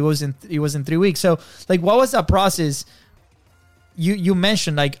faster too. It was in 3 weeks. So like, what was that process? You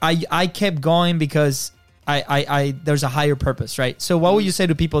mentioned like I kept going because I there's a higher purpose, right? So what would you say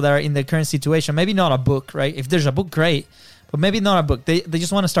to people that are in the current situation? Maybe not a book, right? If there's a book, great, but maybe not a book. They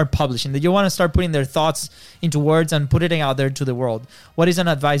just want to start publishing. They just want to start putting their thoughts into words and putting it out there to the world. What is an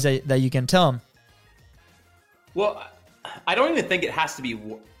advice that you can tell them? Well, I don't even think it has to be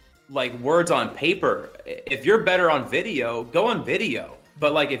like words on paper. If you're better on video, go on video.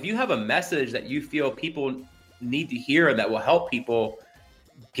 But like, if you have a message that you feel people need to hear and that will help people,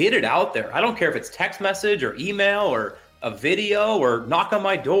 get it out there. I don't care if it's text message or email or a video or knock on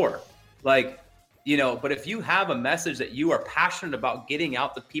my door. Like, but if you have a message that you are passionate about getting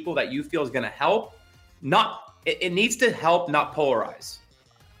out to people that you feel is going to help, it needs to help, not polarize.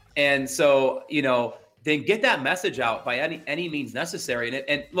 And so, then get that message out by any means necessary.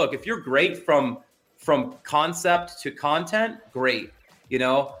 And look, if you're great from concept to content, great.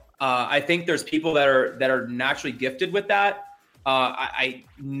 I think there's people that are naturally gifted with that. I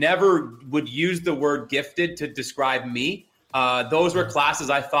never would use the word gifted to describe me. Those were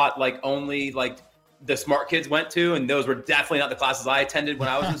classes I thought like only like the smart kids went to, and those were definitely not the classes I attended when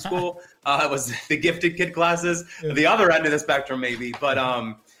I was in school. It was the gifted kid classes, the other end of the spectrum maybe. But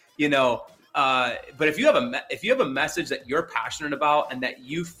but if you have a message that you're passionate about and that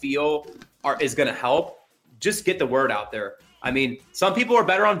you feel is going to help, just get the word out there. I mean, some people are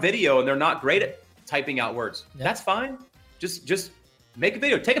better on video and they're not great at typing out words. Yeah. That's fine. Just make a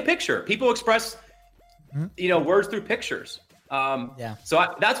video, take a picture. People express, words through pictures.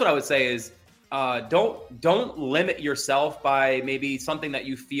 So that's what I would say is, don't limit yourself by maybe something that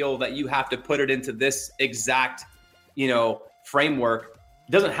you feel that you have to put it into this exact, framework.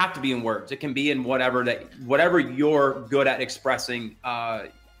 It doesn't have to be in words. It can be in whatever you're good at expressing,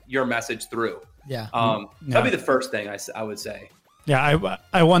 your message through. Yeah. That'd be the first thing I would say. Yeah.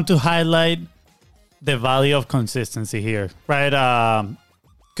 I want to highlight the value of consistency here, right?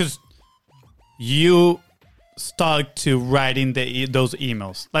 Because you stuck to writing those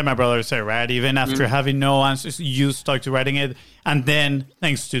emails, like my brother said, right? Even after having no answers, you stuck to writing it, and then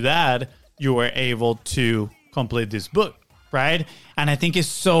thanks to that, you were able to complete this book, right? And I think it's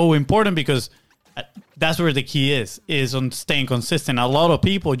so important because that's where the key is on staying consistent. A lot of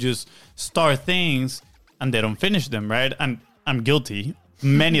people just start things and they don't finish them, right? And I'm guilty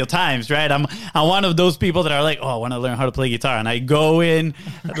many a times, right? I'm one of those people that are like, I want to learn how to play guitar, and I go in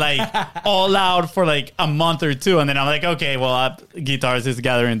like all out for like a month or two, and then I'm like, okay, well, guitars is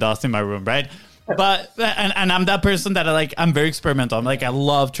gathering dust in my room, right? But and I'm that person that I'm very experimental. I'm like, I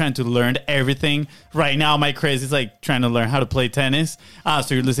love trying to learn everything. Right now, my craze is like trying to learn how to play tennis.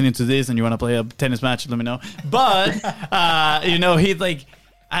 So you're listening to this and you want to play a tennis match, let me know. But he's like,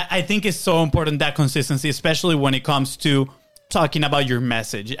 I think it's so important, that consistency, especially when it comes to talking about your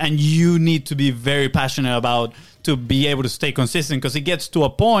message, and you need to be very passionate about to be able to stay consistent, because it gets to a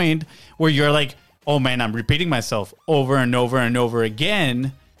point where you're like, oh man, I'm repeating myself over and over and over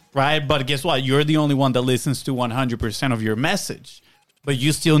again, right? But guess what? You're the only one that listens to 100% of your message, but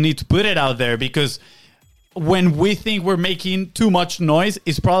you still need to put it out there, because when we think we're making too much noise,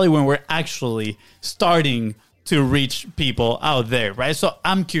 it's probably when we're actually starting to reach people out there, right? So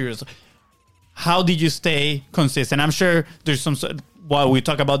I'm curious, how did you stay consistent? I'm sure there's some, we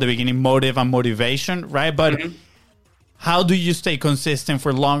talk about the beginning, motive and motivation, right? But how do you stay consistent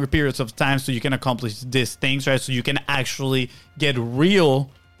for longer periods of time so you can accomplish these things, right? So you can actually get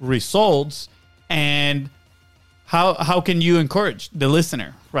real results. And how can you encourage the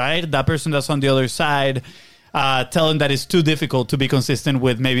listener, right? That person that's on the other side, tell them that it's too difficult to be consistent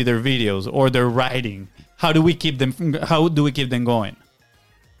with maybe their videos or their writing. How do we keep them going?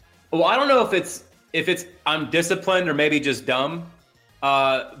 Well, I don't know if it's I'm disciplined or maybe just dumb,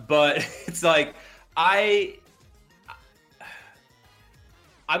 but it's like I'm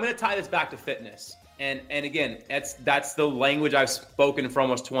going to tie this back to fitness, and again, that's the language I've spoken for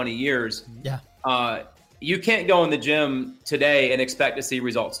almost 20 years. Yeah. You can't go in the gym today and expect to see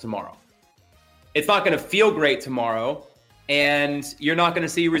results tomorrow. It's not going to feel great tomorrow, and you're not going to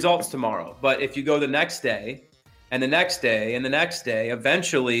see results tomorrow. But if you go the next day, and the next day, and the next day,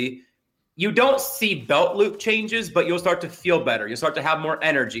 eventually you don't see belt loop changes, but you'll start to feel better. You'll start to have more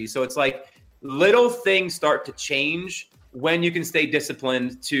energy. So it's like little things start to change when you can stay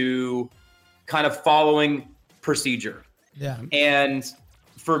disciplined to kind of following procedure. Yeah. And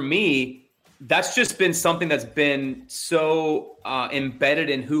for me, that's just been something that's been so embedded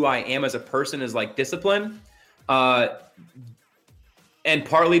in who I am as a person, is like discipline, and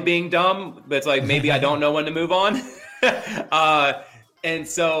partly being dumb. But it's like, maybe I don't know when to move on. And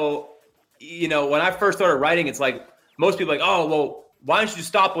so, you know, when I first started writing, it's like most people are like, oh, well, why don't you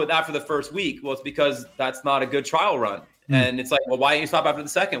stop with after the first week? Well, it's because that's not a good trial run. And it's like, well, why didn't you stop after the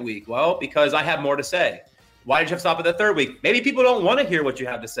second week? Well, because I have more to say. Why did you have to stop at the third week? Maybe people don't want to hear what you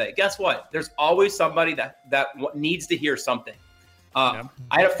have to say. Guess what? There's always somebody that needs to hear something. I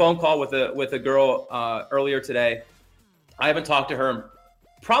had a phone call with a girl earlier today. I haven't talked to her in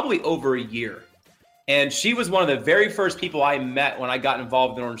probably over a year. And she was one of the very first people I met when I got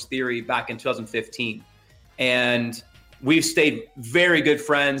involved in Orange Theory back in 2015. And we've stayed very good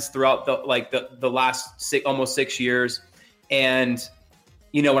friends throughout the last almost 6 years. And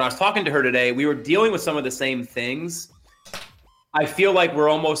you know, when I was talking to her today, we were dealing with some of the same things. I feel like we're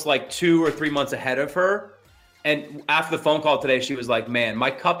almost like 2 or 3 months ahead of her. And after the phone call today, she was like, man,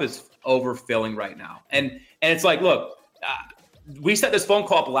 my cup is overfilling right now. And it's like, look, we set this phone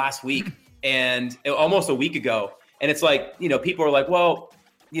call up last week and almost a week ago. And it's like, you know, people are like, well,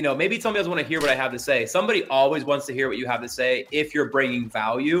 you know, maybe somebody doesn't want to hear what I have to say. Somebody always wants to hear what you have to say if you're bringing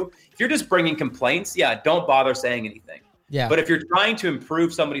value. If you're just bringing complaints, yeah, don't bother saying anything. Yeah. But if you're trying to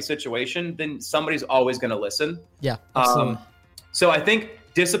improve somebody's situation, then somebody's always going to listen. Yeah. Absolutely. So I think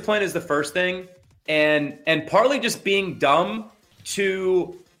discipline is the first thing, and partly just being dumb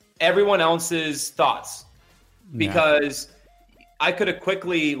to everyone else's thoughts, because I could have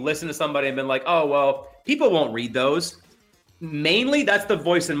quickly listened to somebody and been like, oh, well, people won't read those. Mainly that's the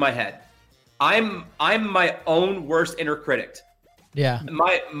voice in my head. I'm my own worst inner critic. Yeah.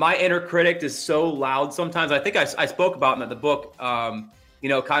 My inner critic is so loud sometimes. I think I spoke about in the book, you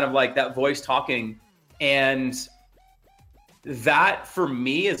know, kind of like that voice talking. And that for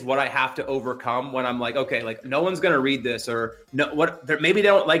me is what I have to overcome when I'm like, okay, like no one's going to read this, or no, maybe they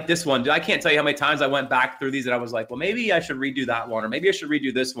don't like this one. I can't tell you how many times I went back through these and I was like, well, maybe I should redo that one, or maybe I should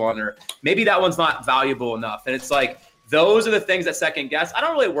redo this one, or maybe that one's not valuable enough. And it's like, those are the things that second guess. I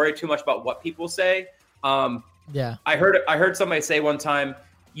don't really worry too much about what people say. Yeah. I heard somebody say one time,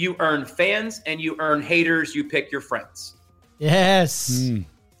 you earn fans and you earn haters, you pick your friends. Yes.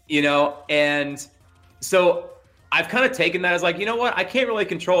 You know, and so I've kind of taken that as like, you know what? I can't really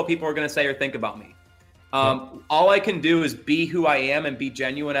control what people are going to say or think about me. All I can do is be who I am and be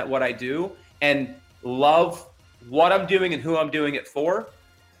genuine at what I do and love what I'm doing and who I'm doing it for.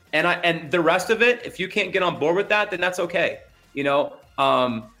 And the rest of it, if you can't get on board with that, then that's okay. You know?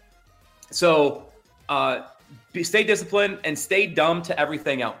 Stay disciplined and stay dumb to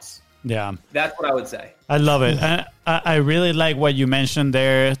everything else. Yeah. That's what I would say. I love it. And I really like what you mentioned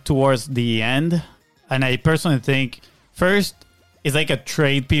there towards the end. And I personally think, first, it's like a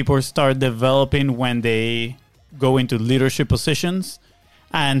trait people start developing when they go into leadership positions.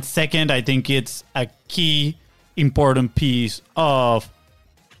 And second, I think it's a key important piece of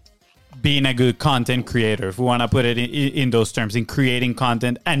being a good content creator, if we want to put it in those terms, in creating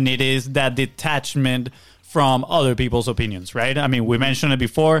content. And it is that detachment from other people's opinions, right? I mean, we mentioned it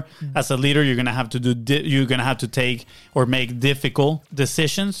before. As a leader, you're gonna have to take or make difficult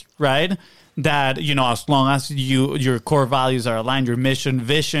decisions, right? That, you know, as long as your core values are aligned, your mission,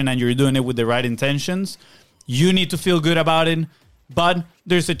 vision, and you're doing it with the right intentions, you need to feel good about it. But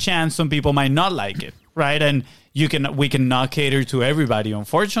there's a chance some people might not like it, right? And we cannot cater to everybody,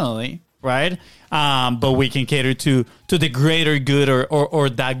 unfortunately, right? But we can cater to the greater good or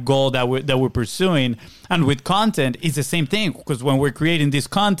that goal that we're pursuing. And with content, it's the same thing, because when we're creating this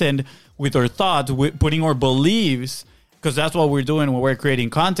content with our thoughts, we're putting our beliefs, because that's what we're doing when we're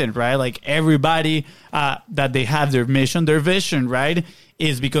creating content, right? Like everybody that they have their mission, their vision, right,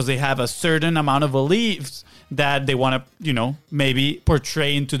 is because they have a certain amount of beliefs that they want to, you know, maybe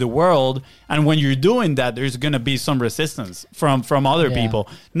portray into the world. And when you're doing that, there's going to be some resistance from other people.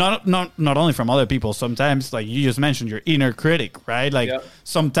 Not only from other people. Sometimes, like you just mentioned, your inner critic, right? Like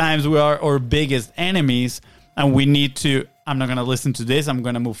sometimes we are our biggest enemies and we need to, I'm not going to listen to this. I'm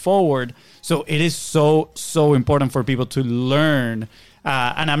going to move forward. So it is so important for people to learn.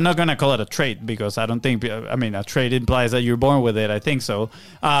 And I'm not going to call it a trait, because I don't think, I mean, a trait implies that you're born with it. I think so.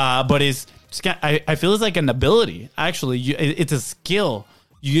 But I feel it's like an ability. Actually, it's a skill.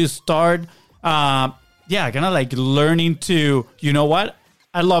 You start, kind of like learning to, you know what?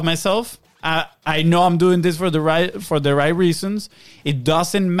 I love myself. I know I'm doing this for the right reasons. It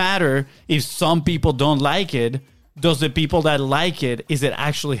doesn't matter if some people don't like it. Does the people that like it, is it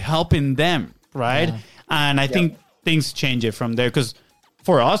actually helping them, right? Yeah. And I think things change it from there. Because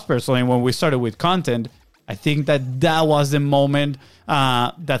for us personally, when we started with content, I think that was the moment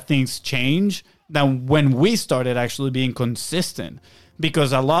that things changed. That when we started actually being consistent,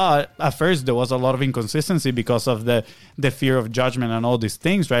 because at first there was a lot of inconsistency because of the fear of judgment and all these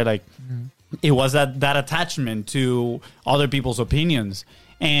things, right? Like it was that attachment to other people's opinions.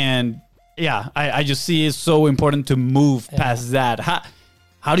 And yeah, I just see it's so important to move past that.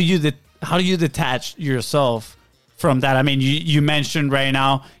 How do you detach yourself from that? I mean, you mentioned right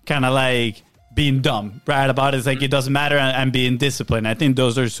now kind of like being dumb, right? About it's like it doesn't matter, and being disciplined. I think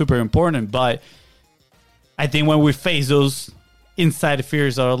those are super important. But I think when we face those inside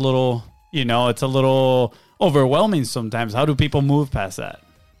fears are a little, it's a little overwhelming sometimes. How do people move past that?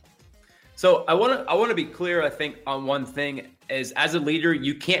 So I want to be clear, I think, on one thing is, as a leader,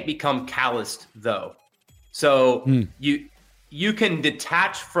 you can't become calloused though. So you can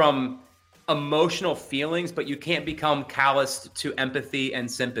detach from emotional feelings, but you can't become calloused to empathy and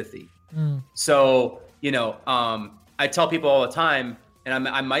sympathy. So, I tell people all the time, and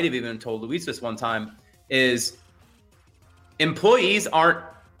I might have even told Luis this one time, is employees aren't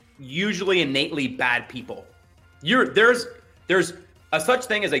usually innately bad people. There's a such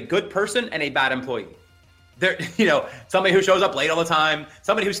thing as a good person and a bad employee. There, somebody who shows up late all the time,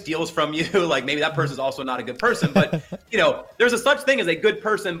 somebody who steals from you, like maybe that person's also not a good person, but there's a such thing as a good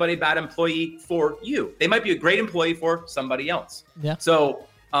person, but a bad employee for you. They might be a great employee for somebody else. Yeah. So,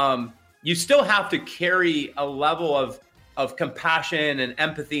 you still have to carry a level of compassion and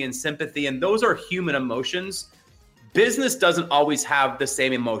empathy and sympathy, and those are human emotions. Business doesn't always have the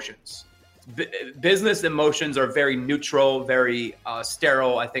same emotions. Business emotions are very neutral, very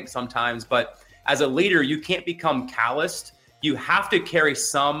sterile, I think sometimes, but as a leader, you can't become calloused. You have to carry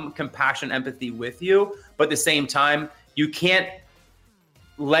some compassion, empathy with you, but at the same time, you can't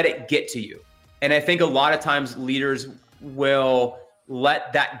let it get to you. And I think a lot of times leaders will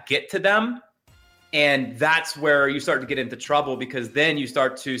let that get to them. And that's where you start to get into trouble, because then you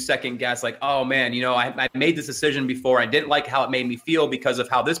start to second guess, like, oh man, I made this decision before. I didn't like how it made me feel because of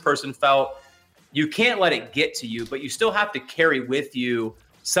how this person felt. You can't let it get to you, but you still have to carry with you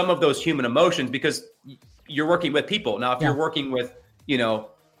some of those human emotions, because you're working with people. Now, if you're working with,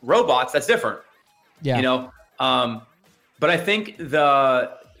 robots, that's different. Yeah. But I think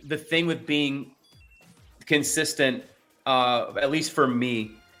the thing with being consistent, at least for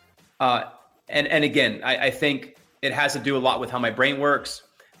me, and again, I think it has to do a lot with how my brain works.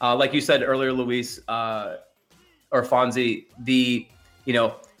 Like you said earlier, Luis, or Fonzie,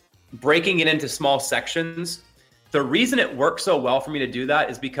 breaking it into small sections. The reason it works so well for me to do that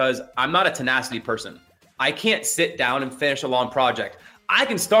is because I'm not a tenacity person. I can't sit down and finish a long project. I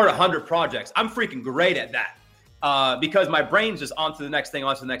can start 100 projects. I'm freaking great at that because my brain's just on to the next thing,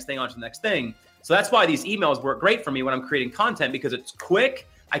 on to the next thing, on to the next thing. So that's why these emails work great for me when I'm creating content, because it's quick.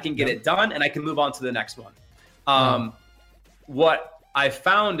 I can get it done and I can move on to the next one. What I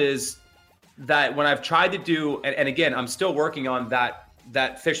found is that when I've tried to do, and again, I'm still working on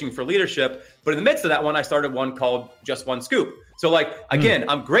that fishing for leadership, but in the midst of that one, I started one called Just One Scoop. So again,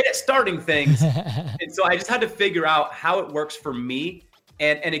 I'm great at starting things. And so I just had to figure out how it works for me.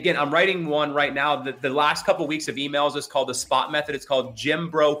 And again, I'm writing one right now. The last couple of weeks of emails is called the SPOT method. It's called Gym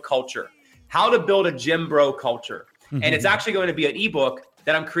Bro Culture. How to build a Gym Bro culture. And it's actually going to be an ebook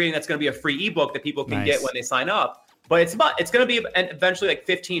that I'm creating. That's going to be a free ebook that people can get when they sign up. But it's going to be eventually like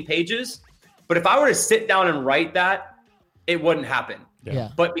 15 pages. But if I were to sit down and write that, it wouldn't happen. Yeah.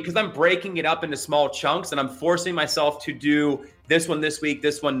 But because I'm breaking it up into small chunks and I'm forcing myself to do this one this week,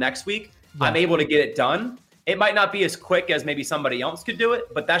 this one next week, I'm able to get it done. It might not be as quick as maybe somebody else could do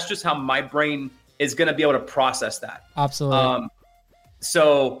it, but that's just how my brain is going to be able to process that. Absolutely.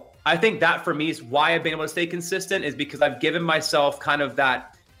 So I think that for me is why I've been able to stay consistent, is because I've given myself kind of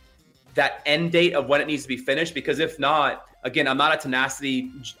that end date of when it needs to be finished. Because if not, again, I'm not a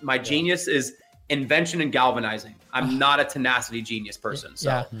tenacity. My genius is invention and galvanizing. I'm not a tenacity genius person.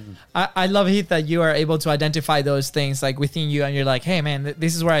 So yeah. I love, Heath, that you are able to identify those things like within you, and you're like, hey man,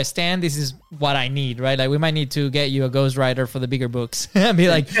 this is where I stand. This is what I need, right? Like we might need to get you a ghostwriter for the bigger books and be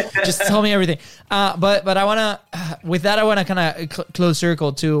like, just tell me everything. But I want to, with that, I want to kind of close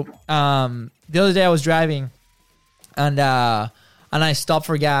circle to, the other day I was driving and I stopped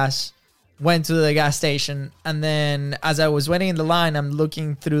for gas, went to the gas station, and then as I was waiting in the line, I'm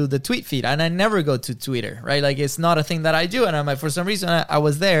looking through the tweet feed, and I never go to Twitter, right? Like it's not a thing that I do, and I'm like, for some reason I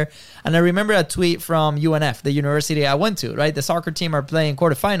was there, and I remember a tweet from UNF, the university I went to, right? The soccer team are playing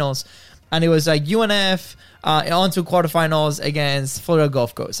quarterfinals, and it was like UNF on to quarterfinals against Florida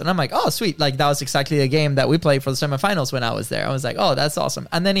Gulf Coast, and I'm like, oh sweet, like that was exactly the game that we played for the semifinals when I was there. I was like, oh, that's awesome.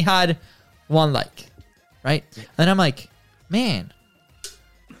 And then he had one like, right? And I'm like, man,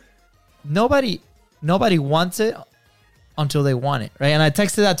 nobody nobody wants it until they want it, right? And I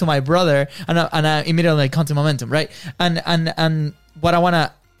texted that to my brother, and I immediately like content momentum, right? And what I want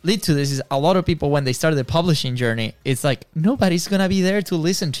to lead to this is a lot of people, when they started the publishing journey, it's like nobody's gonna be there to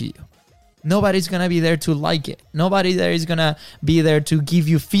listen to you. Nobody's gonna be there to like it. Nobody there is gonna be there to give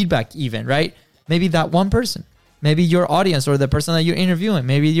you feedback, even, right? Maybe that one person, maybe your audience or the person that you're interviewing,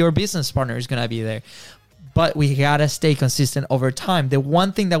 maybe your business partner is gonna be there. But we gotta stay consistent over time. The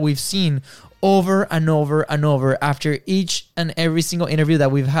one thing that we've seen over and over and over after each and every single interview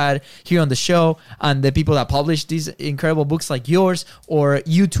that we've had here on the show, and the people that publish these incredible books like yours, or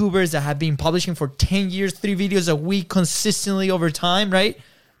YouTubers that have been publishing for 10 years, 3 videos a week consistently over time, right?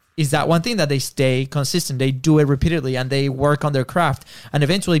 Is that one thing that they stay consistent. They do it repeatedly and they work on their craft. And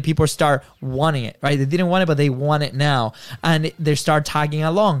eventually people start wanting it, right? They didn't want it, but they want it now. And they start tagging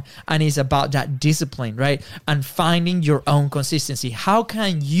along. And it's about that discipline, right? And finding your own consistency. How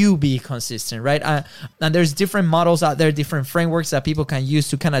can you be consistent, right? And there's different models out there, different frameworks that people can use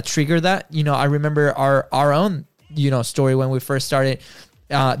to kind of trigger that. You know, I remember our own, story when we first started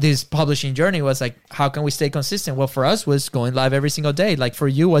this publishing journey was like, how can we stay consistent? Well, for us was going live every single day. Like for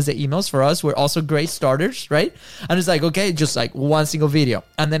you was the emails. For us, we're also great starters, right? And it's like, okay, just like one single video.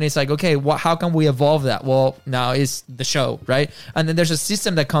 And then it's like, okay, how can we evolve that? Well, now is the show, right? And then there's a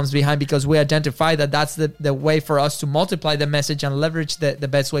system that comes behind because we identify that that's the way for us to multiply the message and leverage the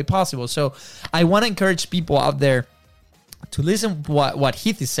best way possible. So I want to encourage people out there to listen what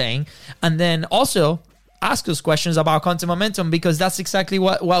Heath is saying, and then also ask us questions about content momentum, because that's exactly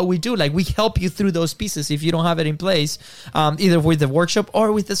what we do. Like, we help you through those pieces if you don't have it in place, either with the workshop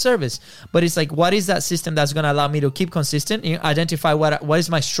or with the service. But it's like, what is that system that's going to allow me to keep consistent, identify what is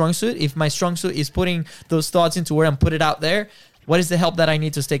my strong suit? If my strong suit is putting those thoughts into where and put it out there, what is the help that I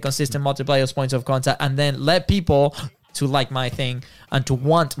need to stay consistent, multiply those points of contact, and then let people to like my thing and to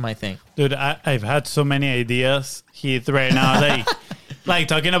want my thing. Dude, I've had so many ideas, Heath, right now. Like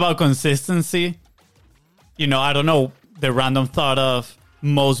talking about consistency. I don't know, the random thought of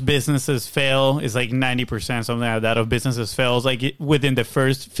most businesses fail is like 90%, something like that, of businesses fails like within the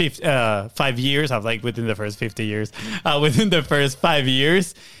first 5 years. I've like within the first 50 years, within the first 5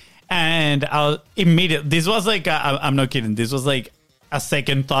 years. And I'll immediately, this was like, I'm not kidding, this was like a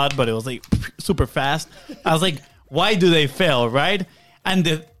second thought, but it was like super fast. I was like, why do they fail, right?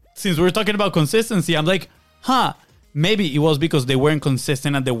 And since we're talking about consistency, I'm like, maybe it was because they weren't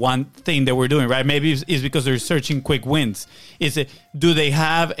consistent at the one thing they were doing, right? Maybe it's because they're searching quick wins. Do they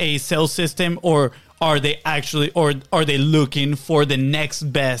have a sales system, or are they actually, or are they looking for the next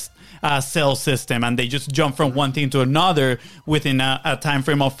best sales system, and they just jump from one thing to another within a time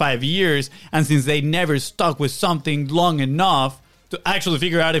frame of 5 years? And since they never stuck with something long enough to actually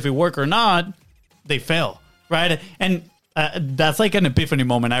figure out if it worked or not, they fail, right? And that's like an epiphany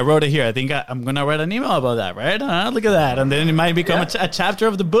moment. I wrote it here. I think I'm going to write an email about that, right? Look at that. And then it might become a chapter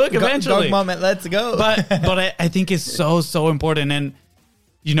of the book eventually. Dog moment, let's go. But I think it's so important. And,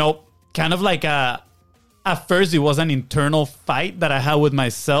 kind of like at first it was an internal fight that I had with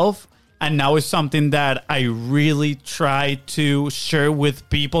myself. And now it's something that I really try to share with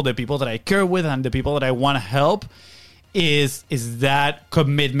people, the people that I care with and the people that I want to help, is that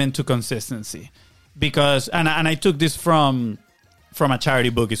commitment to consistency. Because, and I took this from a charity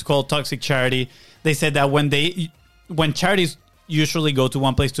book. It's called Toxic Charity. They said that when charities usually go to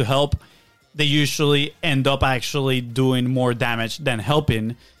one place to help, they usually end up actually doing more damage than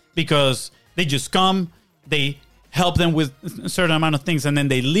helping, because they just come, they help them with a certain amount of things, and then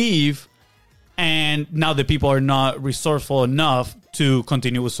they leave. And now the people are not resourceful enough to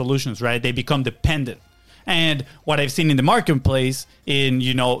continue with solutions, right? They become dependent. And what I've seen in the marketplace, in,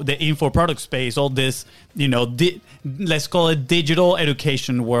 the info product space, all this, let's call it digital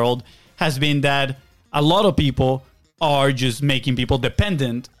education world, has been that a lot of people are just making people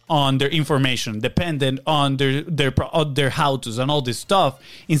dependent on their information, dependent on their how-tos and all this stuff,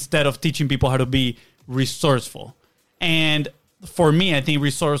 instead of teaching people how to be resourceful. And for me, I think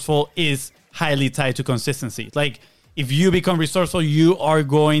resourceful is highly tied to consistency. Like, if you become resourceful, you are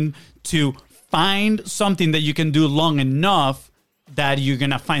going to find something that you can do long enough that you're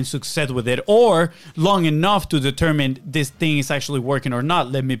going to find success with it, or long enough to determine this thing is actually working or not.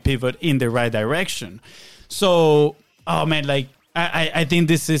 Let me pivot in the right direction. So, oh man, like I think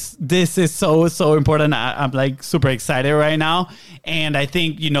this is so important. I'm like super excited right now. And I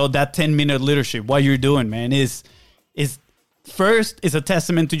think, that 10-minute leadership, what you're doing, man, is first, is a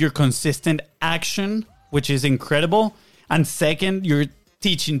testament to your consistent action, which is incredible. And second, you're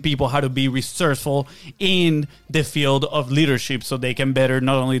teaching people how to be resourceful in the field of leadership, so they can better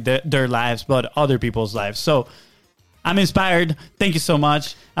not only their lives, but other people's lives. So I'm inspired. Thank you so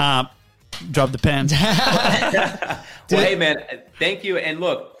much. drop the pen. Well, hey, man, thank you. And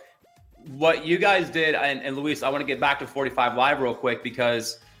look, what you guys did, and Luis, I want to get back to 45 Live real quick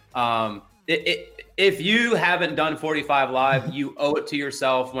because if you haven't done 45 Live, you owe it to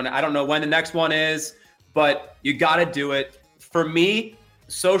yourself. I don't know when the next one is, but you got to do it. For me,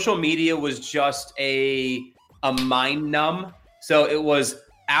 social media was just a mind numb. So it was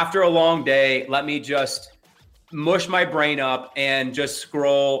after a long day, let me just mush my brain up and just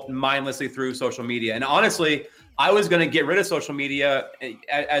scroll mindlessly through social media. And honestly, I was going to get rid of social media,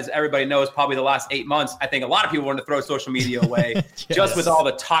 as everybody knows, probably the last 8 months. I think a lot of people want to throw social media away Yes. just with all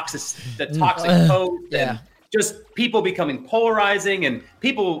the toxic posts and just people becoming polarizing and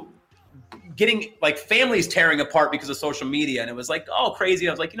people getting like families tearing apart because of social media. And it was like, oh, crazy.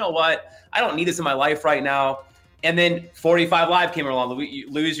 I was like, you know what? I don't need this in my life right now. And then 45 Live came along.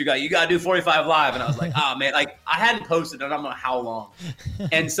 Luis, you got to do 45 Live. And I was like, oh, man, like I hadn't posted in I don't know how long.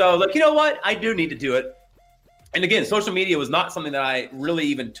 And so like, you know what? I do need to do it. And again, social media was not something that I really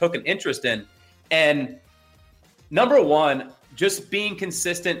even took an interest in. And number one, just being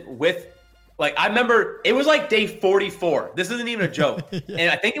consistent with, like, I remember it was like day 44. This isn't even a joke. And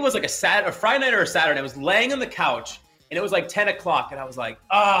I think it was like a Friday night or a Saturday. I was laying on the couch and it was like 10 o'clock. And I was like,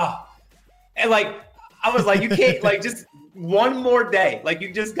 and like, I was like, you can't, like, just one more day. Like,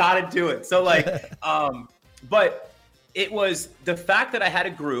 you just got to do it. So like, but it was the fact that I had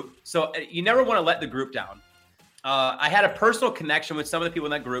a group. So you never want to let the group down. I had a personal connection with some of the people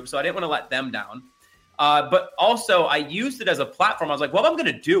in that group, so I didn't want to let them down. But also, I used it as a platform. I was like, well, I'm going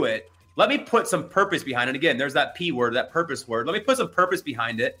to do it. Let me put some purpose behind it. Again, there's that P word, that purpose word. Let me put some purpose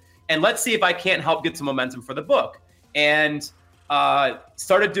behind it, and let's see if I can't help get some momentum for the book. And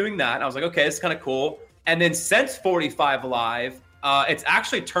started doing that. I was like, okay, it's kind of cool. And then since 45 Live, it's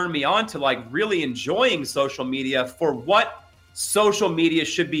actually turned me on to like really enjoying social media for what social media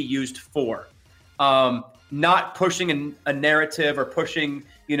should be used for. Not pushing a narrative or pushing,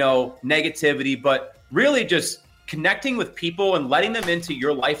 negativity, but really just connecting with people and letting them into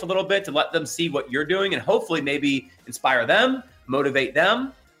your life a little bit to let them see what you're doing and hopefully maybe inspire them, motivate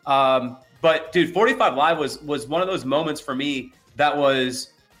them. But dude, 45 Live was one of those moments for me that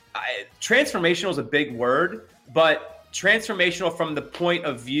was transformational is a big word, but transformational from the point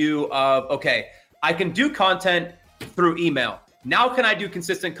of view of, okay, I can do content through email. Now can I do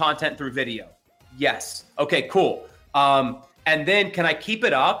consistent content through video? Yes. Okay, cool. And then can I keep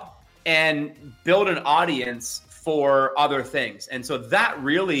it up and build an audience for other things? And so that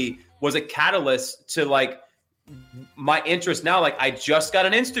really was a catalyst to like my interest now. Like I just got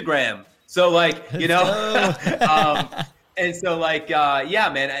an Instagram. So like, and so like,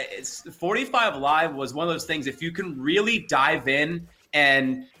 yeah, man, it's 45 Live was one of those things. If you can really dive in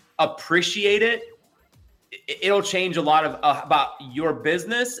and appreciate it, it'll change a lot of about your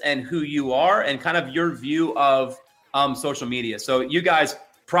business and who you are and kind of your view of social media. So you guys,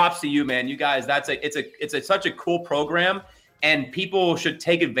 props to you, man. You guys, it's such a cool program, and people should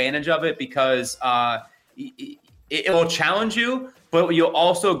take advantage of it because it will challenge you, but you'll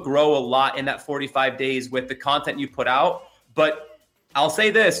also grow a lot in that 45 days with the content you put out. But I'll say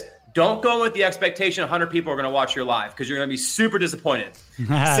this. Don't go with the expectation 100 people are going to watch your live because you're going to be super disappointed.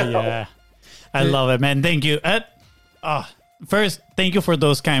 Yeah. I love it, man. Thank you. First, thank you for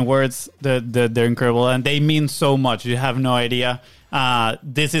those kind words. They're incredible, and they mean so much. You have no idea.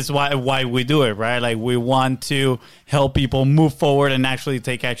 This is why we do it, right? Like we want to help people move forward and actually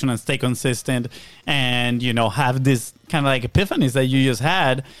take action and stay consistent, and have this kind of like epiphanies that you just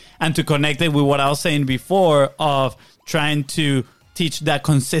had, and to connect it with what I was saying before of trying to teach that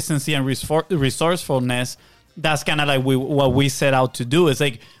consistency and resourcefulness. That's kind of like what we set out to do. It's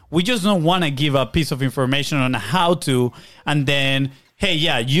like, we just don't want to give a piece of information on how to, and then, hey,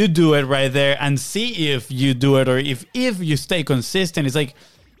 yeah, you do it right there and see if you do it or if you stay consistent. It's like,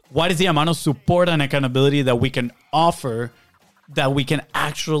 what is the amount of support and accountability that we can offer that we can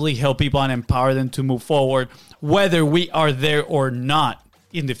actually help people and empower them to move forward, whether we are there or not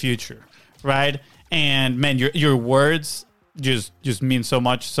in the future, right? And man, your words just mean so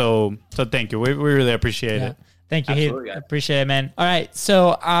much. So thank you. We really appreciate it. Thank you, Heath. Appreciate it, man. All right,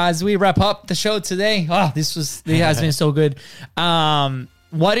 so as we wrap up the show today, this has been so good.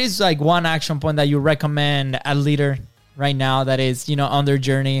 What is like one action point that you recommend a leader right now that is on their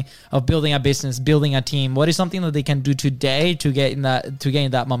journey of building a business, building a team? What is something that they can do today to gain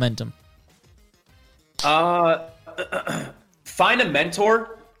that momentum? Find a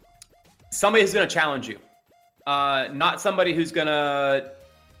mentor, somebody who's going to challenge you, not somebody who's going to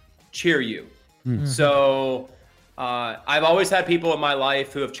cheer you. Mm-hmm. So I've always had people in my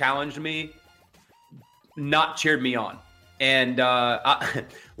life who have challenged me, not cheered me on. And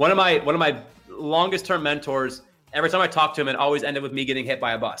one of my longest term mentors, every time I talked to him, it always ended with me getting hit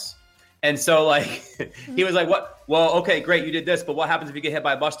by a bus. And so like he was like, "What? Well, okay, great, you did this, but what happens if you get hit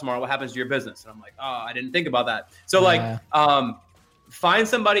by a bus tomorrow? What happens to your business?" And I'm like, "Oh, I didn't think about that." So find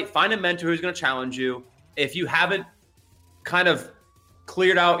a mentor who's going to challenge you. If you haven't kind of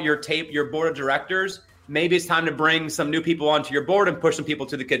cleared out your board of directors, maybe it's time to bring some new people onto your board and push some people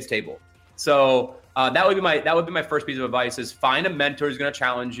to the kids' table. So that would be my first piece of advice: is find a mentor who's going to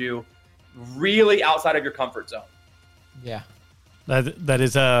challenge you, really outside of your comfort zone. Yeah. That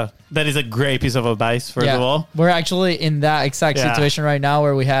is a great piece of advice. First of all, we're actually in that exact situation right now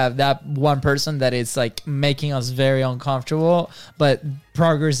where we have that one person that is like making us very uncomfortable, but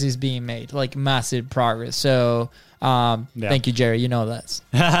progress is being made, like massive progress. So thank you, Jerry. You know that.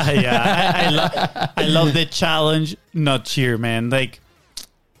 I love the challenge, not cheer, man. Like,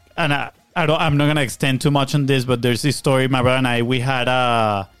 and I'm not gonna extend too much on this, but there's this story. My brother and I,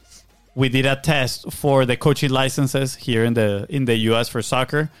 we did a test for the coaching licenses here in the US for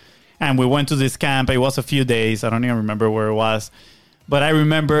soccer. And we went to this camp. It was a few days. I don't even remember where it was. But I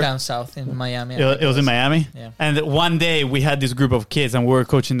remember... Down south in Miami. It was in Miami? Yeah. And one day we had this group of kids and we were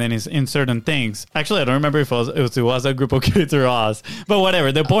coaching them in certain things. Actually, I don't remember if it was a group of kids or us. But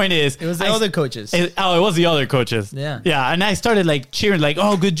whatever. The point is... It was the other coaches. It was the other coaches. Yeah. Yeah. And I started like cheering, like,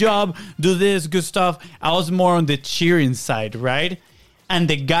 "Oh, good job. Do this, good stuff." I was more on the cheering side, right? And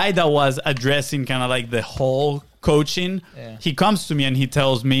the guy that was addressing kind of like the whole coaching, he comes to me and he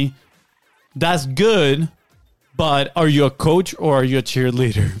tells me, "That's good, but are you a coach or are you a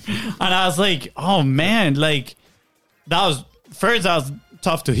cheerleader?" And I was like, oh man, like that was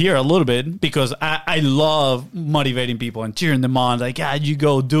tough to hear a little bit, because I love motivating people and cheering them on, like, "Yeah, you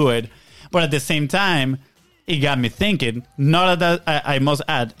go do it." But at the same time, it got me thinking. Not at that, I must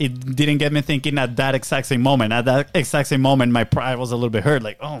add, it didn't get me thinking at that exact same moment. At that exact same moment, my pride was a little bit hurt.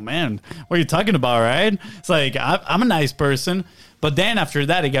 Like, oh man, what are you talking about, right? It's like, I'm a nice person. But then after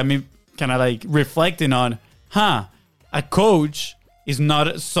that, it got me kind of like reflecting on, a coach is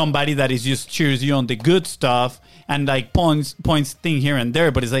not somebody that is just cheers you on the good stuff and like points thing here and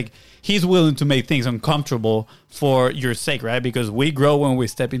there, but it's like he's willing to make things uncomfortable for your sake, right? Because we grow when we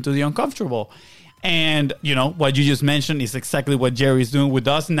step into the uncomfortable. And you know what you just mentioned is exactly what Jerry's doing with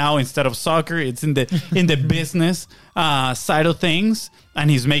us now. Instead of soccer, it's in the business side of things,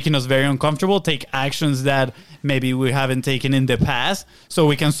 and he's making us very uncomfortable. Take actions that maybe we haven't taken in the past, so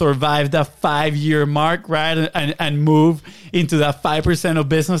we can survive that 5-year mark, right? And move into that 5% of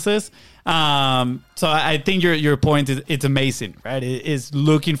businesses. So I think your point is, it's amazing, right? It is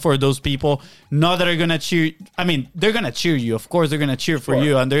looking for those people, not that are going to cheer. I mean, they're going to cheer you. Of course, they're going to cheer for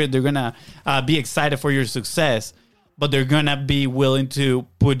you, and they're going to be excited for your success, but they're going to be willing to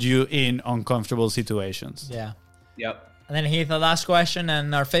put you in uncomfortable situations. Yeah. Yep. And then Heath, the last question,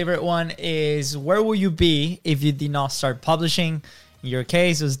 and our favorite one is, where will you be if you did not start publishing? In your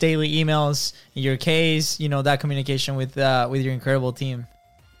case, it was daily emails. In your case, that communication with your incredible team.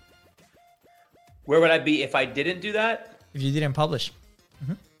 Where would I be if I didn't do that? If you didn't publish?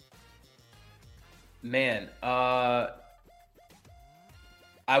 Mm-hmm. Man, I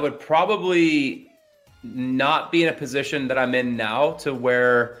would probably not be in a position that I'm in now, to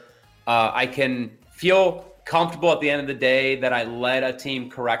where I can feel comfortable at the end of the day that I led a team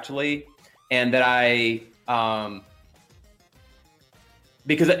correctly, and that I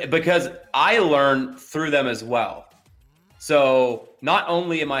because I learn through them as well. So not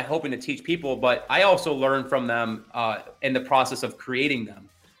only am I hoping to teach people, but I also learn from them in the process of creating them.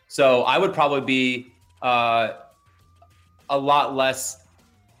 So I would probably be a lot less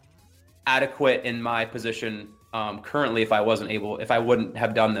adequate in my position currently if I wouldn't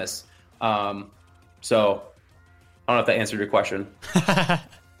have done this. So I don't know if that answered your question.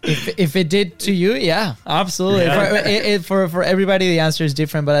 If it did to you, yeah, absolutely. Yeah. For everybody, the answer is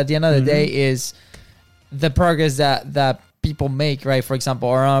different. But at the end of the day, is the progress that people make, right? For example,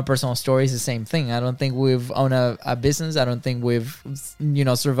 our own personal story is the same thing. I don't think we've owned a business. I don't think we've,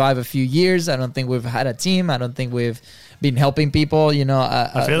 survived a few years. I don't think we've had a team. I don't think we've been helping people,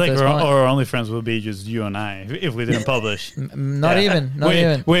 I feel like our only friends will be just you and I if we didn't publish. Not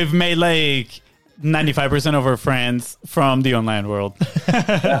even. We've made like 95% of our friends from the online world.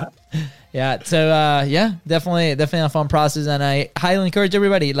 Yeah. So definitely a fun process, and I highly encourage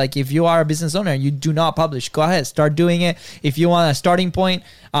everybody. Like, if you are a business owner and you do not publish, go ahead, start doing it. If you want a starting point,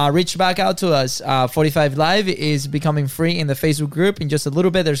 reach back out to us. 45 Live is becoming free in the Facebook group in just a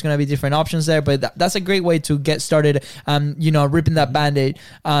little bit. There's going to be different options there, but that's a great way to get started. Ripping that Band-Aid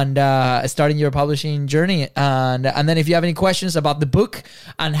and starting your publishing journey. And then if you have any questions about the book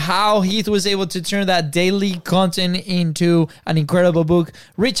and how Heath was able to turn that daily content into an incredible book,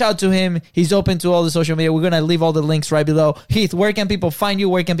 reach out to him. He's open to all the social media. We're going to leave all the links right below. Heath, where can people find you?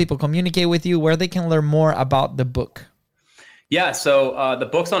 Where can people communicate with you? Where they can learn more about the book? Yeah, so the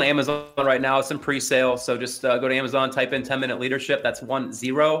book's on Amazon right now. It's in pre-sale. So just go to Amazon, type in 10-Minute Leadership. That's 10.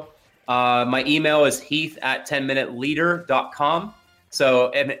 My email is heath@10minuteleader.com.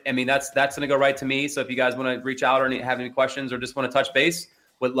 So, I mean, that's going to go right to me. So if you guys want to reach out or have any questions or just want to touch base,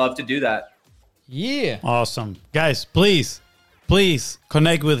 would love to do that. Yeah. Awesome. Guys, please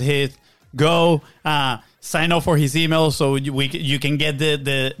connect with Heath. Go sign up for his email so you can get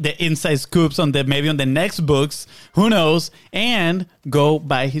the inside scoops on maybe on the next books. Who knows? And go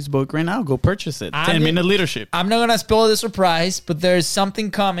buy his book right now. Go purchase it. 10-Minute Leadership. I'm not gonna spoil the surprise, but there's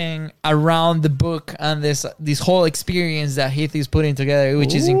something coming around the book and this whole experience that Heath is putting together,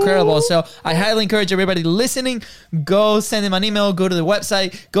 which is incredible. So I highly encourage everybody listening, go send him an email, go to the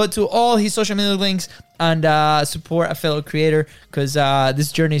website, go to all his social media links, and support a fellow creator, because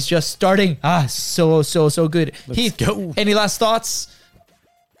this journey is just starting. So good. Heath, go. Any last thoughts?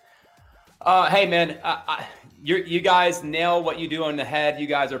 Hey, man, you guys nail what you do on the head. You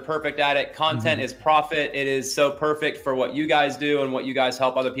guys are perfect at it. Content is profit. It is so perfect for what you guys do and what you guys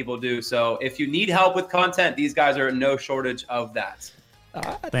help other people do. So if you need help with content, these guys are in no shortage of that.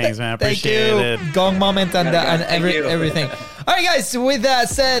 Thanks, man. I appreciate it. Gong moment and everything. All right, guys. With that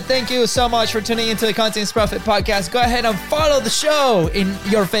said, thank you so much for tuning into the Content is Profit podcast. Go ahead and follow the show in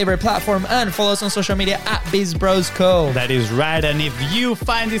your favorite platform and follow us on social media at BizBrosCo. That is right. And if you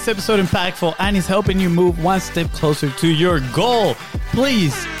find this episode impactful and is helping you move one step closer to your goal,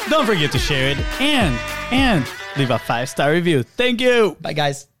 please don't forget to share it and leave a 5-star review. Thank you. Bye,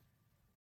 guys.